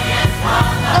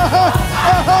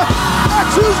 I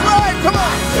choose life, come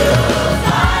on.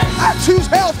 I choose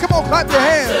health, come on, clap your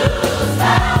hands.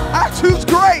 I choose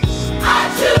grace.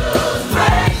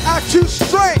 I choose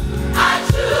strength.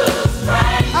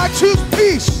 I choose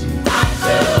peace.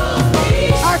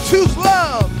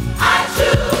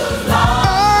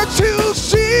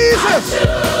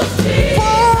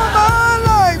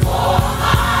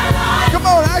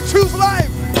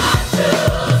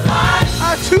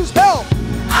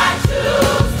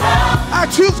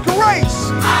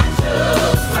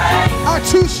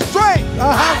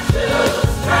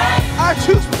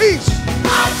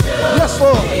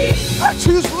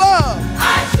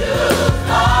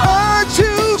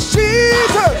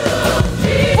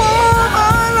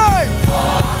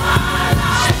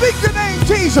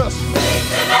 Jesus.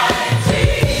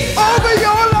 Over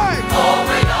your life.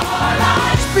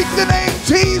 Speak the name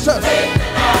Jesus.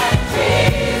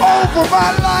 Over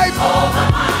my life.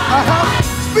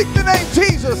 Speak the name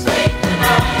Jesus.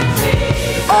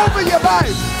 Over your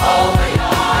life.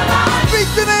 Speak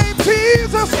the name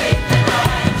Jesus.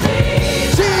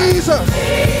 Jesus.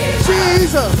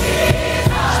 Jesus.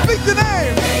 Speak the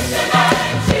name.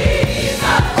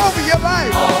 Over your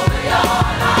life.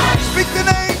 Speak the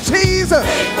name Jesus.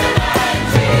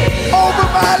 Over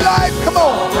my life. Come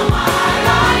on.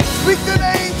 Speak the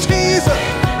name Jesus.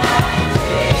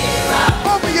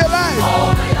 Over your life.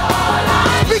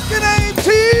 Speak the name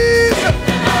Jesus.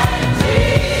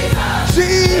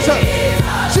 Jesus.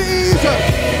 Jesus.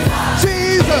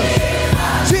 Jesus.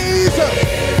 Jesus.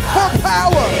 For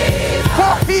power.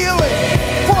 For healing.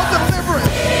 For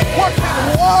deliverance. What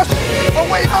can wash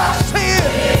away my sin?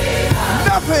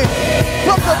 Nothing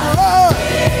but the blood.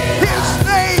 His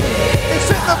name is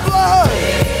in the blood.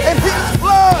 And his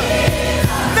blood.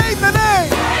 Name the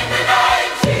name.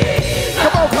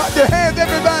 Come on, clap your hands,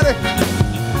 everybody.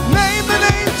 Name the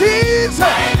name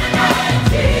Jesus.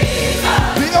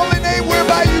 The only name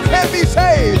whereby you can be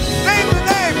saved. Name the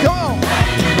name. Come on.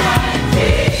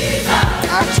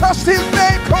 I trust his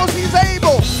name because he's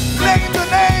able. Name the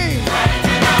name.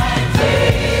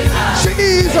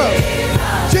 Jesus.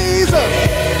 Jesus.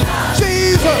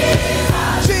 Jesus.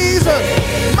 Jesus.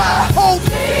 My hope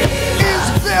is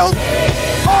built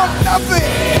on nothing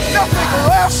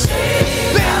less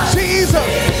than Jesus.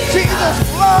 Jesus'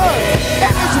 blood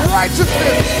and his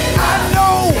righteousness. I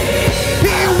know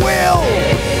he will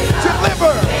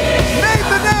deliver. Name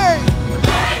the name.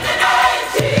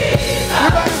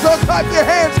 Everybody so clap your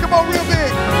hands. Come on real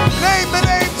big. Name the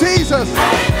name Jesus.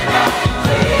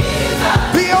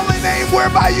 The only name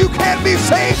whereby you can be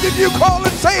saved if you call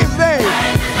and say his name.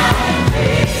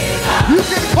 You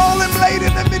can call him late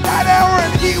in the midnight hour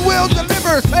and he will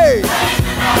deliver. Say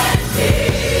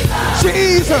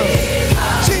Jesus.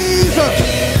 Jesus.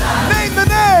 Name the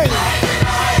name.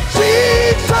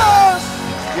 Jesus.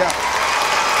 Yeah.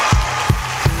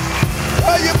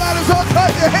 You might as well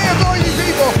clap your hands, all you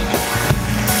people.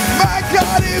 My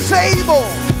God is able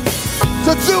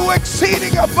to do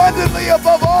exceeding abundantly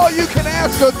above all you can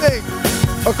ask or think,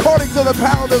 according to the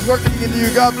power that's working in you.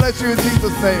 God bless you in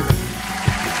Jesus' name.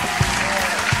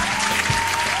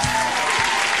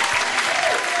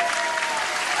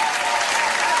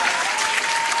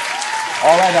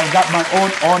 All right, I've got my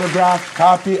own autographed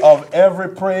copy of Every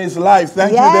Praise Life.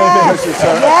 Thank you, David.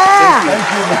 Yeah. Thank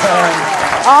you, man.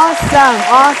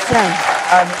 Awesome.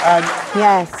 And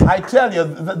yes, I tell you,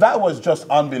 that was just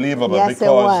unbelievable. Yes, because,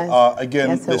 it was. Again,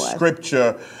 Yes, it the was.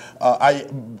 scripture,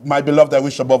 my beloved, I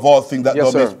wish above all things that Yes,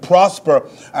 thou sir. mayest prosper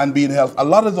and be in health. A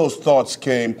lot of those thoughts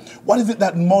came. What is it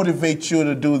that motivates you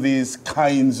to do these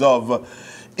kinds of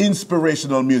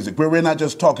inspirational music, where we're not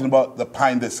just talking about the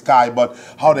pie in the sky, but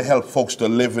how to help folks to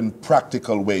live in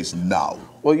practical ways now?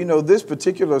 Well, you know, this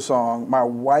particular song, my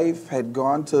wife had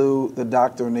gone to the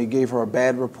doctor and they gave her a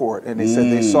bad report, and they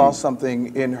said they saw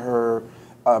something in her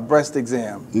breast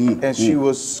exam, and she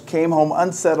came home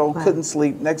unsettled, couldn't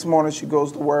sleep. Next morning she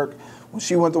goes to work. When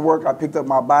she went to work, I picked up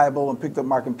my Bible and picked up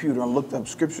my computer and looked up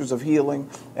scriptures of healing,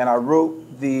 and I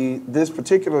wrote this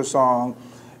particular song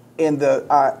in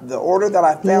the order that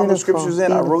I found the scriptures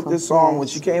in. I wrote this song. When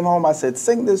she came home, I said,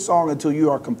 sing this song until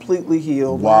you are completely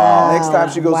healed. Wow. Next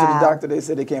time she goes to the doctor, they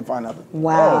said they can't find nothing.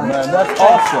 Wow. Oh, man, that's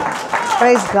awesome.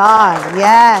 Praise God.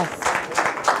 Yes.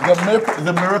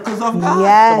 The miracles of God.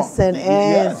 Yes, it is.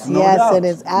 Yes, no yes, doubt. it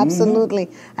is. Absolutely.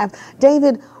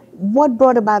 David, what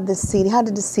brought about this CD? How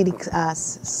did the CD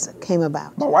came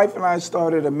about? My wife and I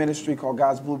started a ministry called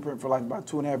God's Blueprint for Life about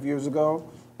 2.5 years ago.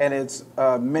 And it's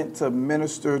meant to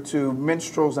minister to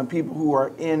minstrels and people who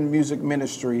are in music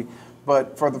ministry.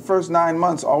 But for the first 9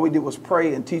 months, all we did was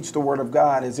pray and teach the Word of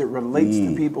God as it relates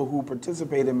to people who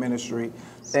participate in ministry.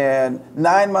 And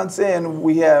 9 months in,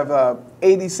 we have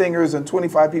 80 singers and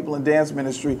 25 people in dance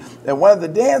ministry. And one of the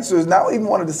dancers, not even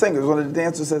one of the singers, one of the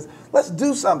dancers says, let's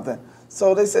do something.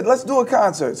 So they said, let's do a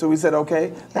concert. So we said,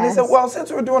 okay. And they said, well,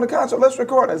 since we're doing a concert, let's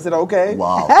record. I said, okay.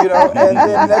 Wow. You know, and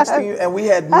then next thing, and we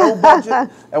had no budget.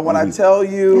 And when I tell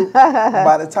you,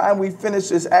 by the time we finished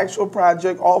this actual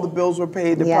project, all the bills were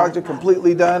paid, the project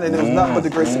completely done, and it was nothing but the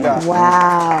grace of God.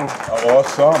 Wow.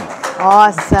 Awesome.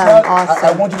 Awesome.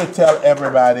 I want you to tell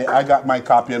everybody, I got my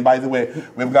copy. And by the way,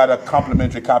 we've got a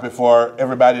complimentary copy for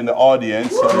everybody in the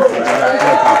audience. So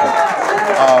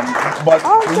but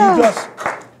can you just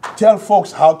tell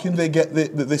folks how can they get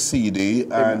the CD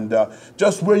and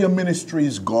just where your ministry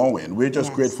is going. We're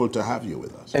just grateful to have you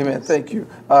with us. Amen. Thank you.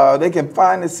 They can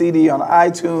find the CD on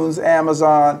iTunes,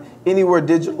 Amazon, anywhere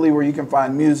digitally where you can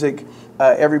find music.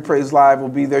 Every Praise Live will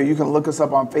be there. You can look us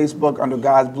up on Facebook under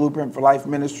God's Blueprint for Life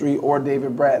Ministry or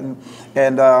David Bratton.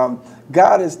 And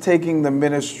God is taking the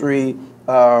ministry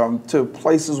to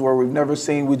places where we've never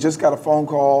seen. We just got a phone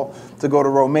call to go to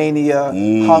Romania,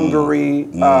 Hungary,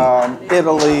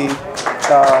 Italy.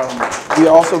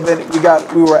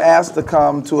 We were asked to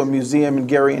come to a museum in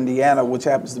Gary, Indiana, which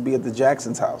happens to be at the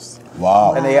Jackson's house.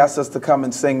 Wow. And they asked us to come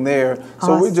and sing there.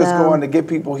 So we're just going to get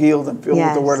people healed and filled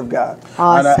with the Word of God.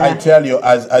 And I tell you,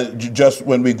 as just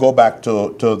when we go back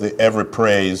to the Every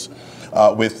Praise,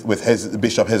 with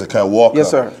Bishop Hezekiah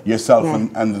Walker, yourself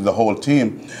and the whole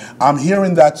team. I'm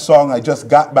hearing that song. I just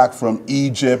got back from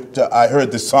Egypt. I heard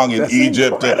the song in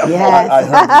Egypt. I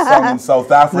heard the song in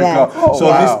South Africa.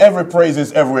 This Every Praise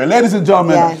is everywhere. Ladies and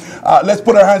gentlemen, let's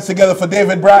put our hands together for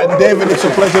David Bratton. David, it's a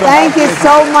pleasure to have you. Thank you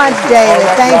so much, David.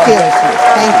 Thank you.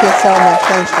 Thank you so much.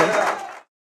 Thank you.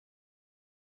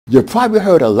 You've probably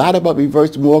heard a lot about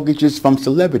reverse mortgages from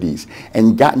celebrities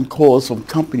and gotten calls from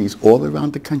companies all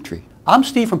around the country. I'm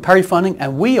Steve from Perry Funding,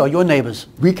 and we are your neighbors.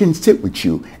 We can sit with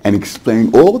you and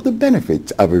explain all the benefits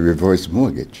of a reverse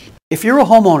mortgage. If you're a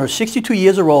homeowner 62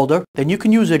 years or older, then you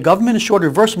can use a government-insured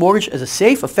reverse mortgage as a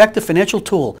safe, effective financial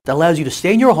tool that allows you to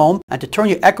stay in your home and to turn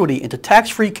your equity into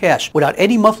tax-free cash without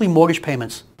any monthly mortgage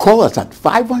payments. Call us at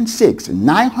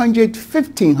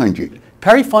 516-900-1500.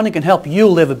 Perry Funding can help you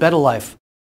live a better life.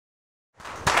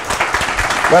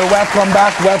 Well, welcome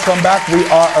back. Welcome back. We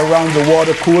are around the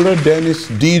water cooler. Dennis,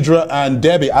 Deidre, and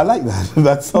Debbie. I like that.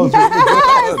 That sounds really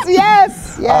good.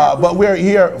 Yes. But we're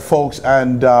here, folks,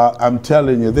 and I'm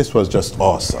telling you, this was just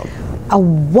awesome. A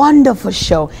wonderful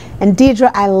show. And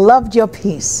Deidre, I loved your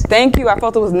piece. Thank you. I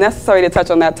felt it was necessary to touch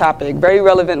on that topic. Very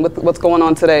relevant with what's going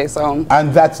on today. So.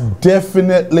 And that's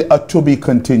definitely a to be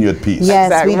continued piece.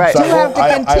 Yes, we do have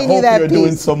to continue that piece. I hope you're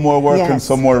doing some more work and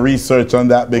some more research on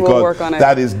that, because we'll work on it.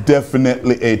 That is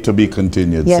definitely a to be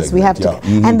continued segment. Yes, we have to.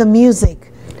 And the music.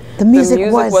 The music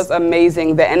was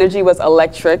amazing. The energy was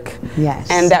electric. Yes.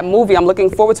 And that movie, I'm looking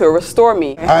forward to it. Restore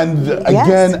Me. And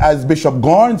again, as Bishop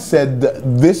Gorn said,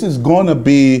 this is going to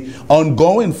be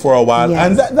ongoing for a while.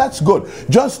 And that's good.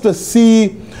 Just to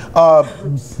see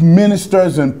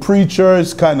ministers and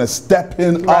preachers kind of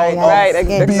stepping out of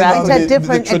being on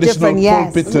the traditional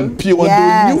pulpit and pew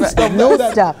and doing new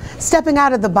stuff. Stepping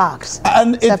out of the box.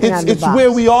 And it's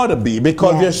where we ought to be,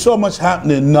 because there's so much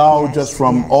happening now just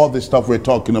from all this stuff we're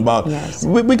talking about.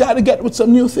 We got to get with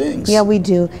some new things. Yeah, we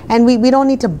do. And we don't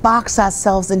need to box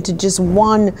ourselves into just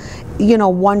one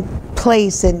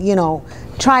place and,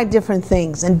 try different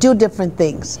things and do different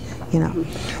things.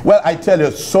 Well, I tell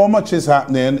you, so much is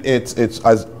happening. It's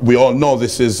as we all know,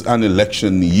 this is an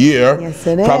election year. Yes,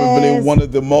 it is. Probably one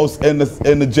of the most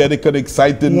energetic and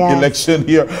exciting election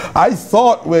here. I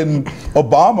thought when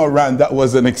Obama ran, that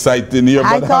was an exciting year.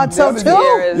 I thought so too.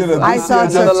 I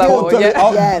thought so totally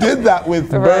outdid that with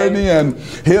Bernie and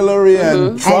Hillary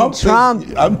and Trump.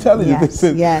 I'm telling you, this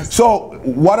is. So,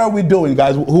 what are we doing,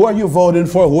 guys? Who are you voting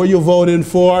for? Who are you voting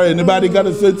for? Anybody got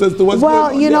a sense as to what's going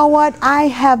on? Well, you know what? I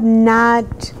have not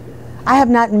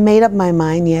made up my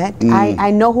mind yet. I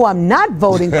know who I'm not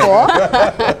voting for.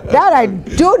 That I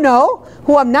do know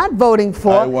who I'm not voting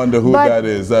for. I wonder who that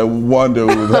is. I wonder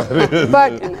who that is.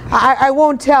 But I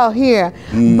won't tell here.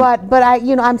 But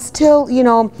I'm still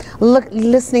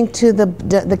listening to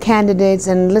the candidates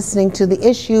and listening to the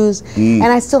issues, and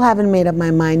I still haven't made up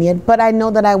my mind yet. But I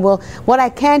know that I will. What I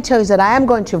can tell you is that I am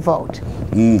going to vote.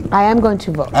 I am going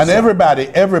to vote. And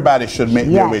everybody should make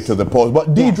their way to the polls.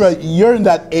 But Deidre, you're in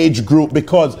that age group,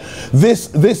 because this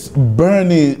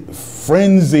Bernie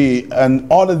frenzy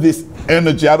and all of this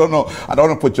energy, I don't want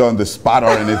to put you on the spot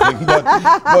or anything, but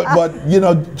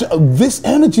this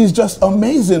energy is just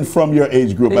amazing from your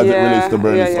age group as it relates to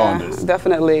Bernie Sanders.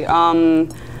 Definitely.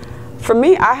 For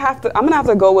me, I'm gonna have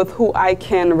to go with who I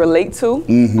can relate to.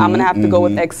 I'm gonna have to go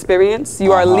with experience.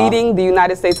 You are leading the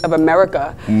United States of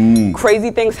America.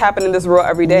 Crazy things happen in this world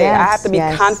every day. I have to be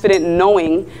confident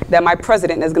knowing that my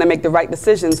president is gonna make the right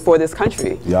decisions for this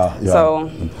country.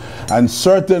 And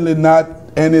certainly not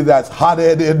any that's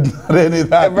hot-headed, not any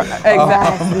that...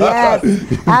 Exactly. Yes,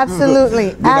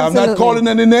 absolutely. I'm not calling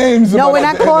any names. No, we're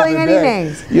not calling any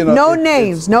names. No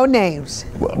names, no names.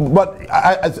 But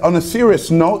on a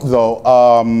serious note, though,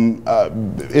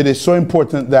 it is so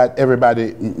important that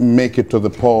everybody make it to the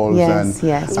polls and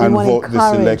vote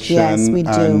this election. Yes, we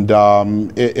do.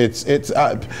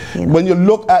 And when you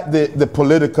look at the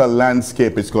political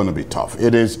landscape, it's going to be tough.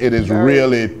 It is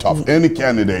really tough. Any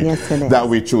candidate that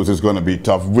we choose is going to be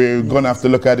tough. We're going to have to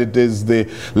look at it as the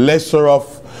lesser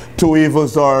of two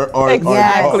evils or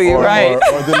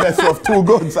the lesser of two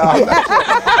goods.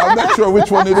 I'm not sure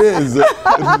which one it is.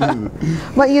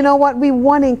 But you know what? We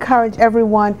want to encourage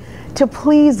everyone to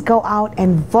please go out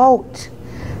and vote.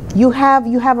 You have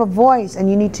a voice, and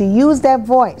you need to use that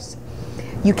voice.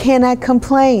 You cannot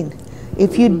complain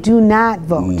if you do not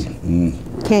vote.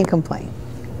 Can't complain.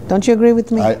 Don't you agree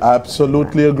with me? I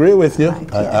absolutely agree with you.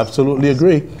 I absolutely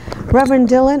agree. Reverend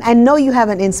Dillon, I know you have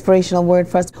an inspirational word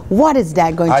for us. What is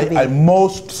that going to be? I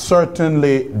most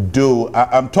certainly do.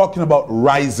 I'm talking about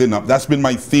rising up. That's been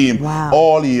my theme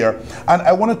all year. And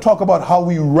I want to talk about how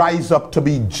we rise up to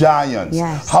be giants.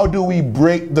 Yes. How do we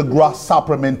break the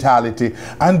grasshopper mentality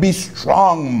and be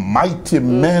strong, mighty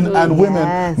men and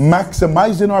women,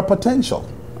 maximizing our potential?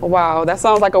 Wow, that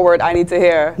sounds like a word I need to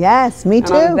hear. Yes, me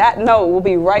too. And on that note, we'll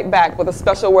be right back with a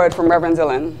special word from Reverend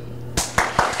Dillon.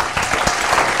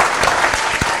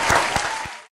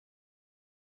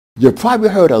 You've probably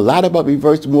heard a lot about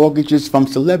reverse mortgages from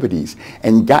celebrities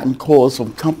and gotten calls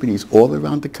from companies all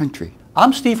around the country.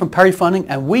 I'm Steve from Perry Funding,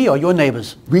 and we are your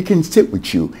neighbors. We can sit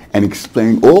with you and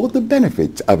explain all the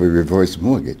benefits of a reverse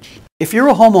mortgage. If you're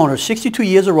a homeowner 62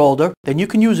 years or older, then you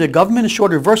can use a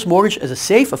government-insured reverse mortgage as a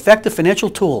safe, effective financial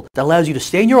tool that allows you to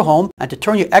stay in your home and to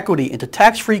turn your equity into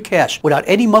tax-free cash without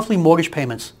any monthly mortgage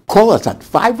payments. Call us at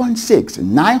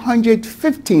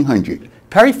 516-900-1500.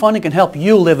 Perry Funding can help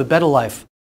you live a better life.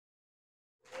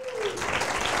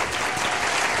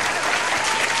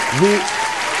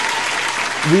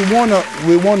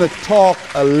 We want to talk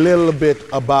a little bit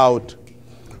about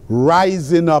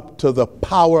rising up to the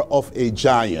power of a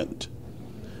giant,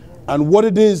 and what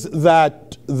it is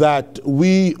that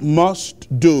we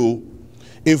must do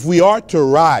if we are to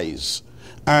rise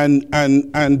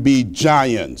and be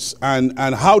giants,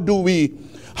 and how do we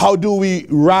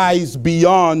rise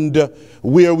beyond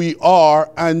where we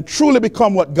are and truly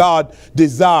become what God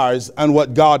desires and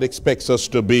what God expects us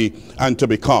to be and to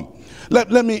become.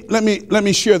 Let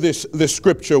me share this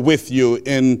scripture with you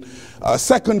in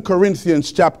 2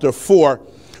 Corinthians chapter 4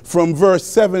 from verse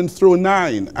 7 through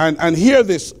 9. And hear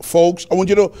this, folks. I want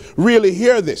you to really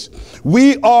hear this.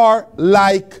 We are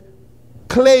like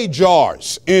clay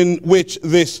jars in which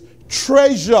this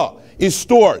treasure is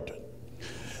stored.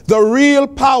 The real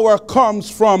power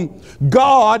comes from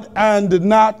God and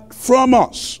not from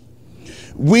us.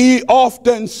 We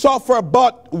often suffer,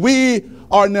 but we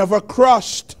are never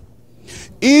crushed.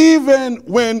 Even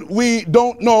when we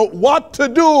don't know what to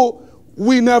do,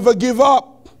 we never give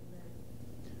up.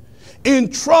 In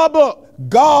trouble,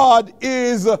 God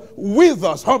is with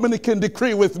us. How many can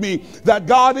decree with me that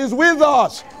God is with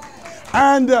us?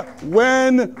 And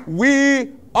when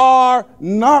we are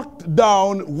knocked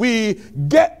down, we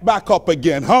get back up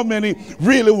again. How many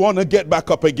really want to get back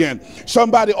up again?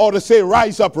 Somebody ought to say,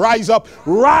 rise up, rise up,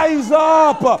 rise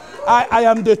up. I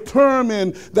am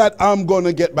determined that I'm going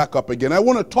to get back up again. I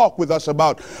want to talk with us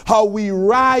about how we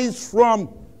rise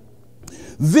from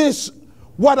this,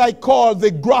 what I call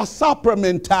the grasshopper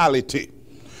mentality,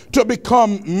 to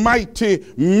become mighty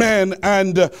men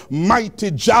and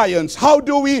mighty giants. How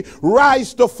do we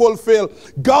rise to fulfill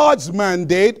God's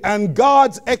mandate and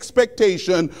God's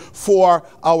expectation for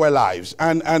our lives?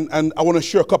 And I want to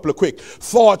share a couple of quick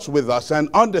thoughts with us and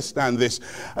understand this,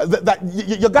 that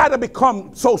you got to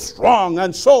become so strong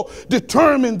and so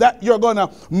determined that you're going to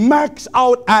max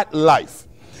out at life,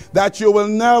 that you will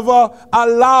never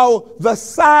allow the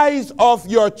size of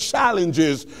your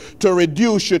challenges to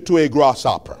reduce you to a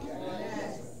grasshopper.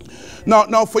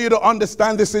 Now, for you to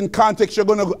understand this in context, you're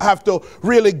going to have to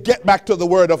really get back to the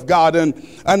Word of God and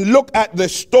look at the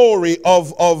story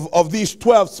of these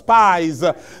 12 spies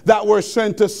that were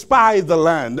sent to spy the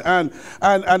land. And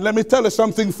let me tell you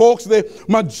something, folks, the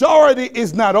majority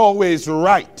is not always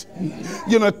right.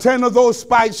 10 of those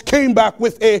spies came back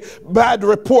with a bad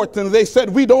report, and they said,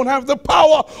 we don't have the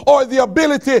power or the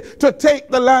ability to take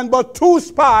the land. But 2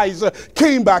 spies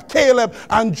came back, Caleb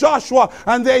and Joshua,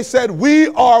 and they said, we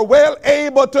are well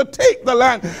able to take the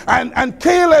land. And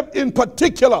Caleb in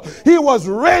particular, he was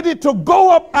ready to go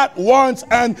up at once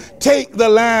and take the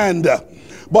land.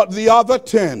 But the other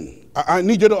 10, I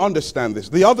need you to understand this,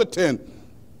 the other 10,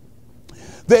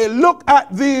 They look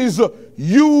at these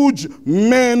huge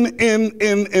men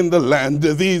in the land,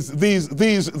 these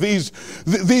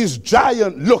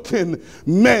giant looking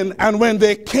men, and when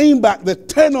they came back, the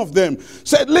 10 of them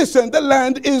said, listen, the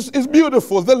land is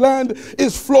beautiful, the land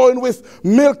is flowing with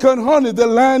milk and honey, the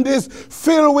land is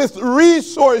filled with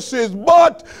resources,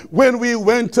 but when we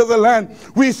went to the land,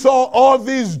 we saw all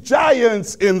these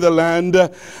giants in the land,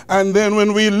 and then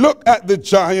when we look at the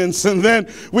giants, and then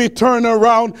we turn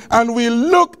around and we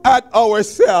look at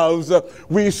ourselves,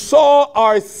 we saw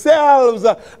ourselves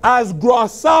as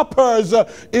grasshoppers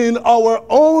in our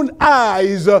own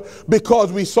eyes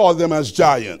because we saw them as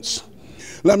giants.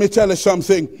 Let me tell you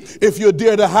something. If you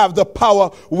dare to have the power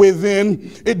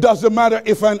within, it doesn't matter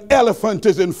if an elephant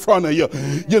is in front of you.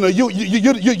 You know,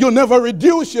 you never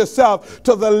reduce yourself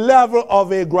to the level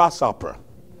of a grasshopper.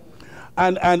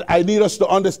 And I need us to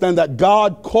understand that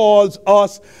God calls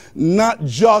us not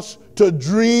just to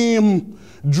dream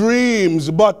dreams,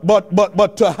 but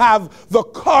to have the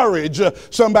courage.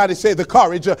 Somebody say the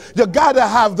courage. You got to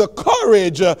have the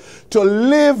courage to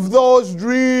live those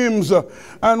dreams.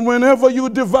 And whenever you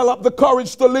develop the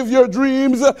courage to live your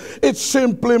dreams, it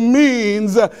simply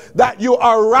means that you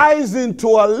are rising to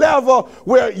a level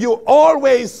where you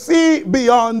always see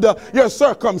beyond your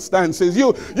circumstances.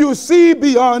 You see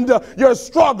beyond your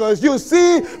struggles. You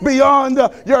see beyond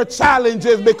your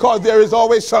challenges, because there is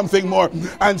always something more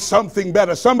and something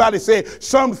better. Somebody say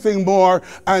something more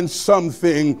and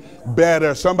something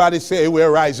better. Somebody say we're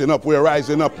rising up, we're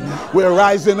rising up, we're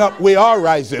rising up, we are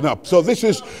rising up. So this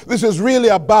is really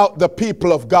about the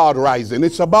people of God rising.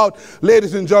 It's about,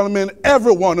 ladies and gentlemen,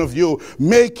 every one of you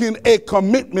making a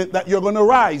commitment that you're going to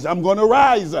rise. I'm going to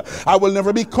rise. I will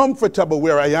never be comfortable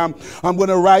where I am. I'm going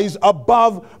to rise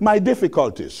above my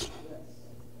difficulties.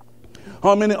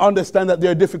 How many understand that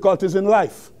there are difficulties in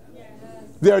life?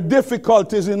 There are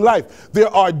difficulties in life.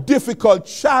 There are difficult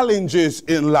challenges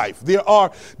in life. There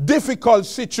are difficult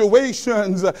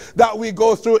situations that we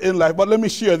go through in life. But let me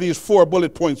share these 4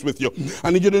 bullet points with you. I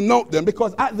need you to note them,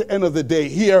 because at the end of the day,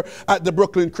 here at the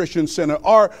Brooklyn Christian Center,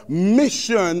 our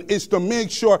mission is to make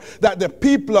sure that the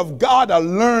people of God are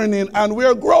learning and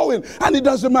we're growing. And it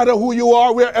doesn't matter who you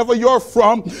are, wherever you're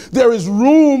from, there is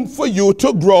room for you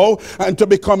to grow and to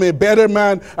become a better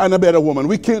man and a better woman.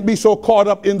 We can't be so caught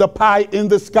up in the pie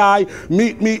in the sky,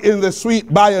 meet me in the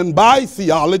sweet by and by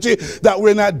theology, that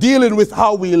we're not dealing with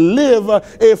how we live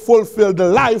a fulfilled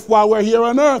life while we're here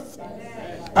on earth.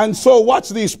 And so watch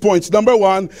these points. Number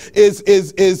 1 is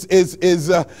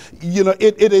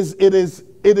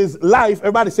life.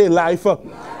 Everybody say life.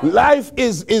 Life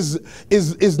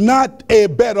is not a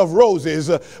bed of roses,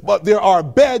 but there are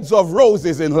beds of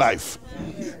roses in life.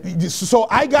 So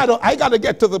I gotta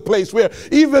get to the place where,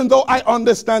 even though I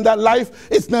understand that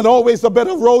life is not always a bed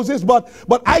of roses, but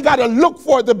I gotta look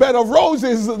for the bed of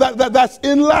roses that's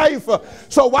in life.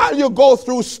 So while you go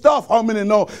through stuff, how many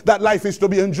know that life is to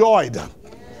be enjoyed?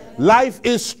 Life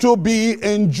is to be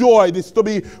enjoyed. It's to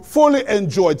be fully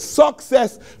enjoyed.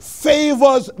 Success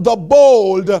favors the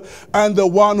bold and the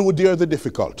one who dare the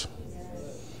difficult.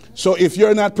 So if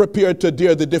you're not prepared to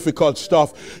dare the difficult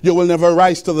stuff, you will never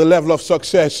rise to the level of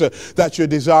success that you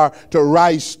desire to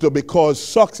rise to, because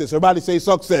success, everybody say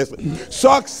success.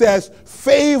 Success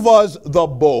favors the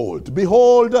bold.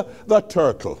 Behold the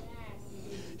turtle.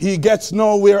 He gets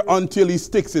nowhere until he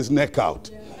sticks his neck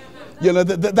out. You know,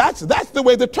 that's the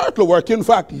way the turtle works. In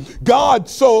fact, God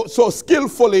so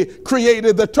skillfully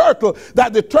created the turtle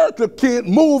that the turtle can't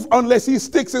move unless he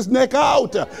sticks his neck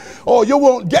out. Or you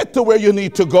won't get to where you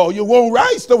need to go. You won't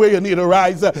rise to where you need to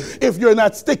rise if you're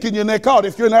not sticking your neck out.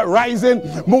 If you're not rising,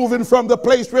 moving from the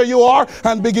place where you are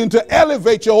and begin to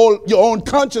elevate your own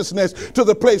consciousness to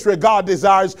the place where God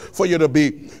desires for you to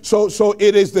be. So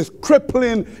it is this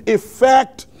crippling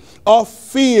effect of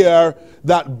fear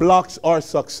that blocks our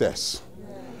success.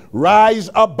 Rise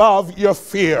above your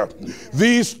fear.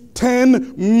 These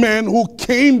 10 men who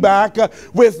came back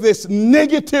with this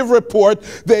negative report,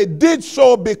 they did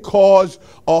so because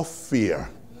of fear.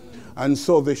 And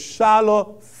so the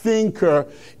shallow thinker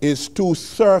is too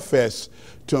surface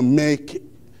to make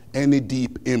any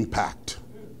deep impact.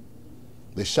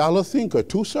 The shallow thinker,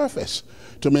 too surface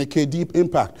to make a deep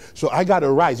impact. So I got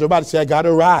to rise. Everybody say, I got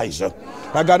to rise.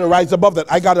 I got to rise above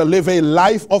that. I got to live a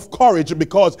life of courage,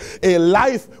 because a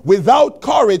life without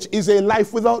courage is a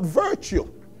life without virtue.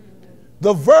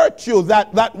 the virtue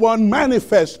that one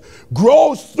manifests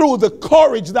grows through the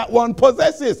courage that one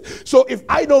possesses. So if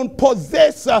I don't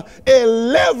possess a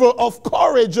level of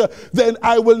courage, then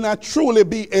I will not truly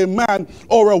be a man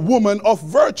or a woman of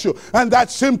virtue. And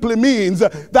that simply means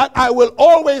that I will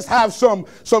always have some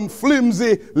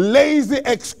flimsy, lazy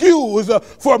excuse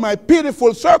for my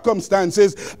pitiful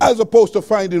circumstances, as opposed to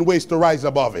finding ways to rise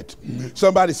above it.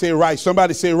 Somebody say rise.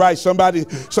 Somebody say rise. Somebody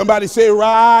say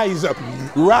rise.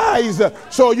 Rise,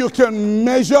 so you can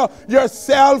measure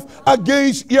yourself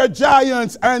against your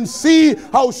giants and see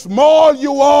how small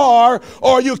you are,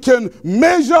 or you can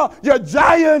measure your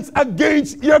giants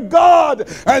against your God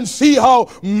and see how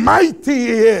mighty he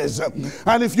is.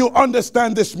 And if you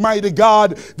understand this mighty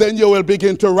God, then you will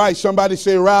begin to rise. Somebody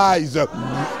say rise.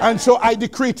 And so I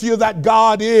decree to you that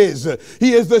God is.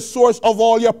 He is the source of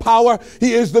all your power.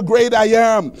 He is the great I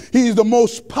am. He is the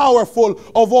most powerful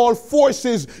of all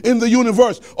forces in the universe.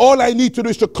 All I need to do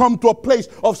is to come to a place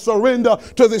of surrender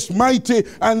to this mighty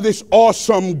and this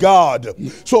awesome God.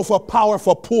 So for power,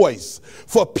 for poise,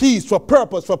 for peace, for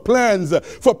purpose, for plans,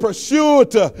 for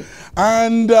pursuit,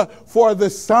 and for the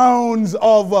sounds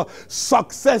of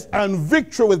success and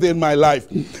victory within my life,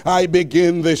 I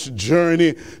begin this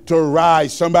journey to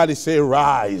rise. Somebody say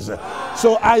rise.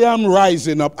 So I am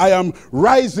rising up. I am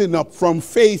rising up from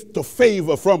faith to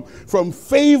favor, from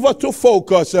favor to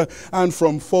focus, and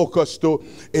from focus to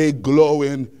a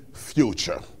glowing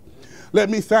future. Let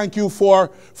me thank you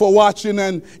for watching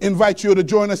and invite you to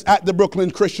join us at the Brooklyn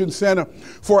Christian Center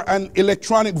for an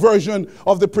electronic version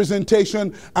of the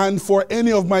presentation. And for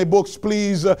any of my books,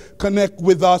 please connect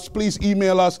with us. Please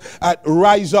email us at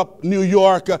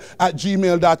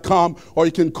riseupnewyork@gmail.com, or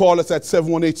you can call us at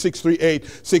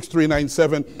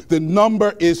 718-638-6397. The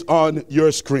number is on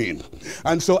your screen.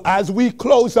 And so as we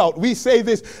close out, we say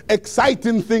this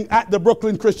exciting thing at the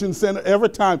Brooklyn Christian Center every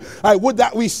time. I would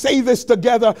that we say this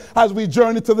together as we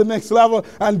journey to the next level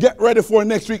and get ready for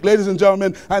next week, ladies and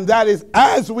gentlemen. And that is,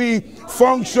 as we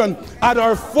function at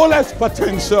our fullest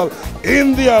potential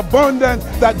in the abundance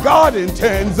that God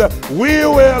intends, we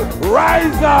will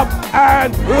rise up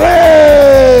and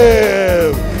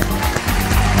live.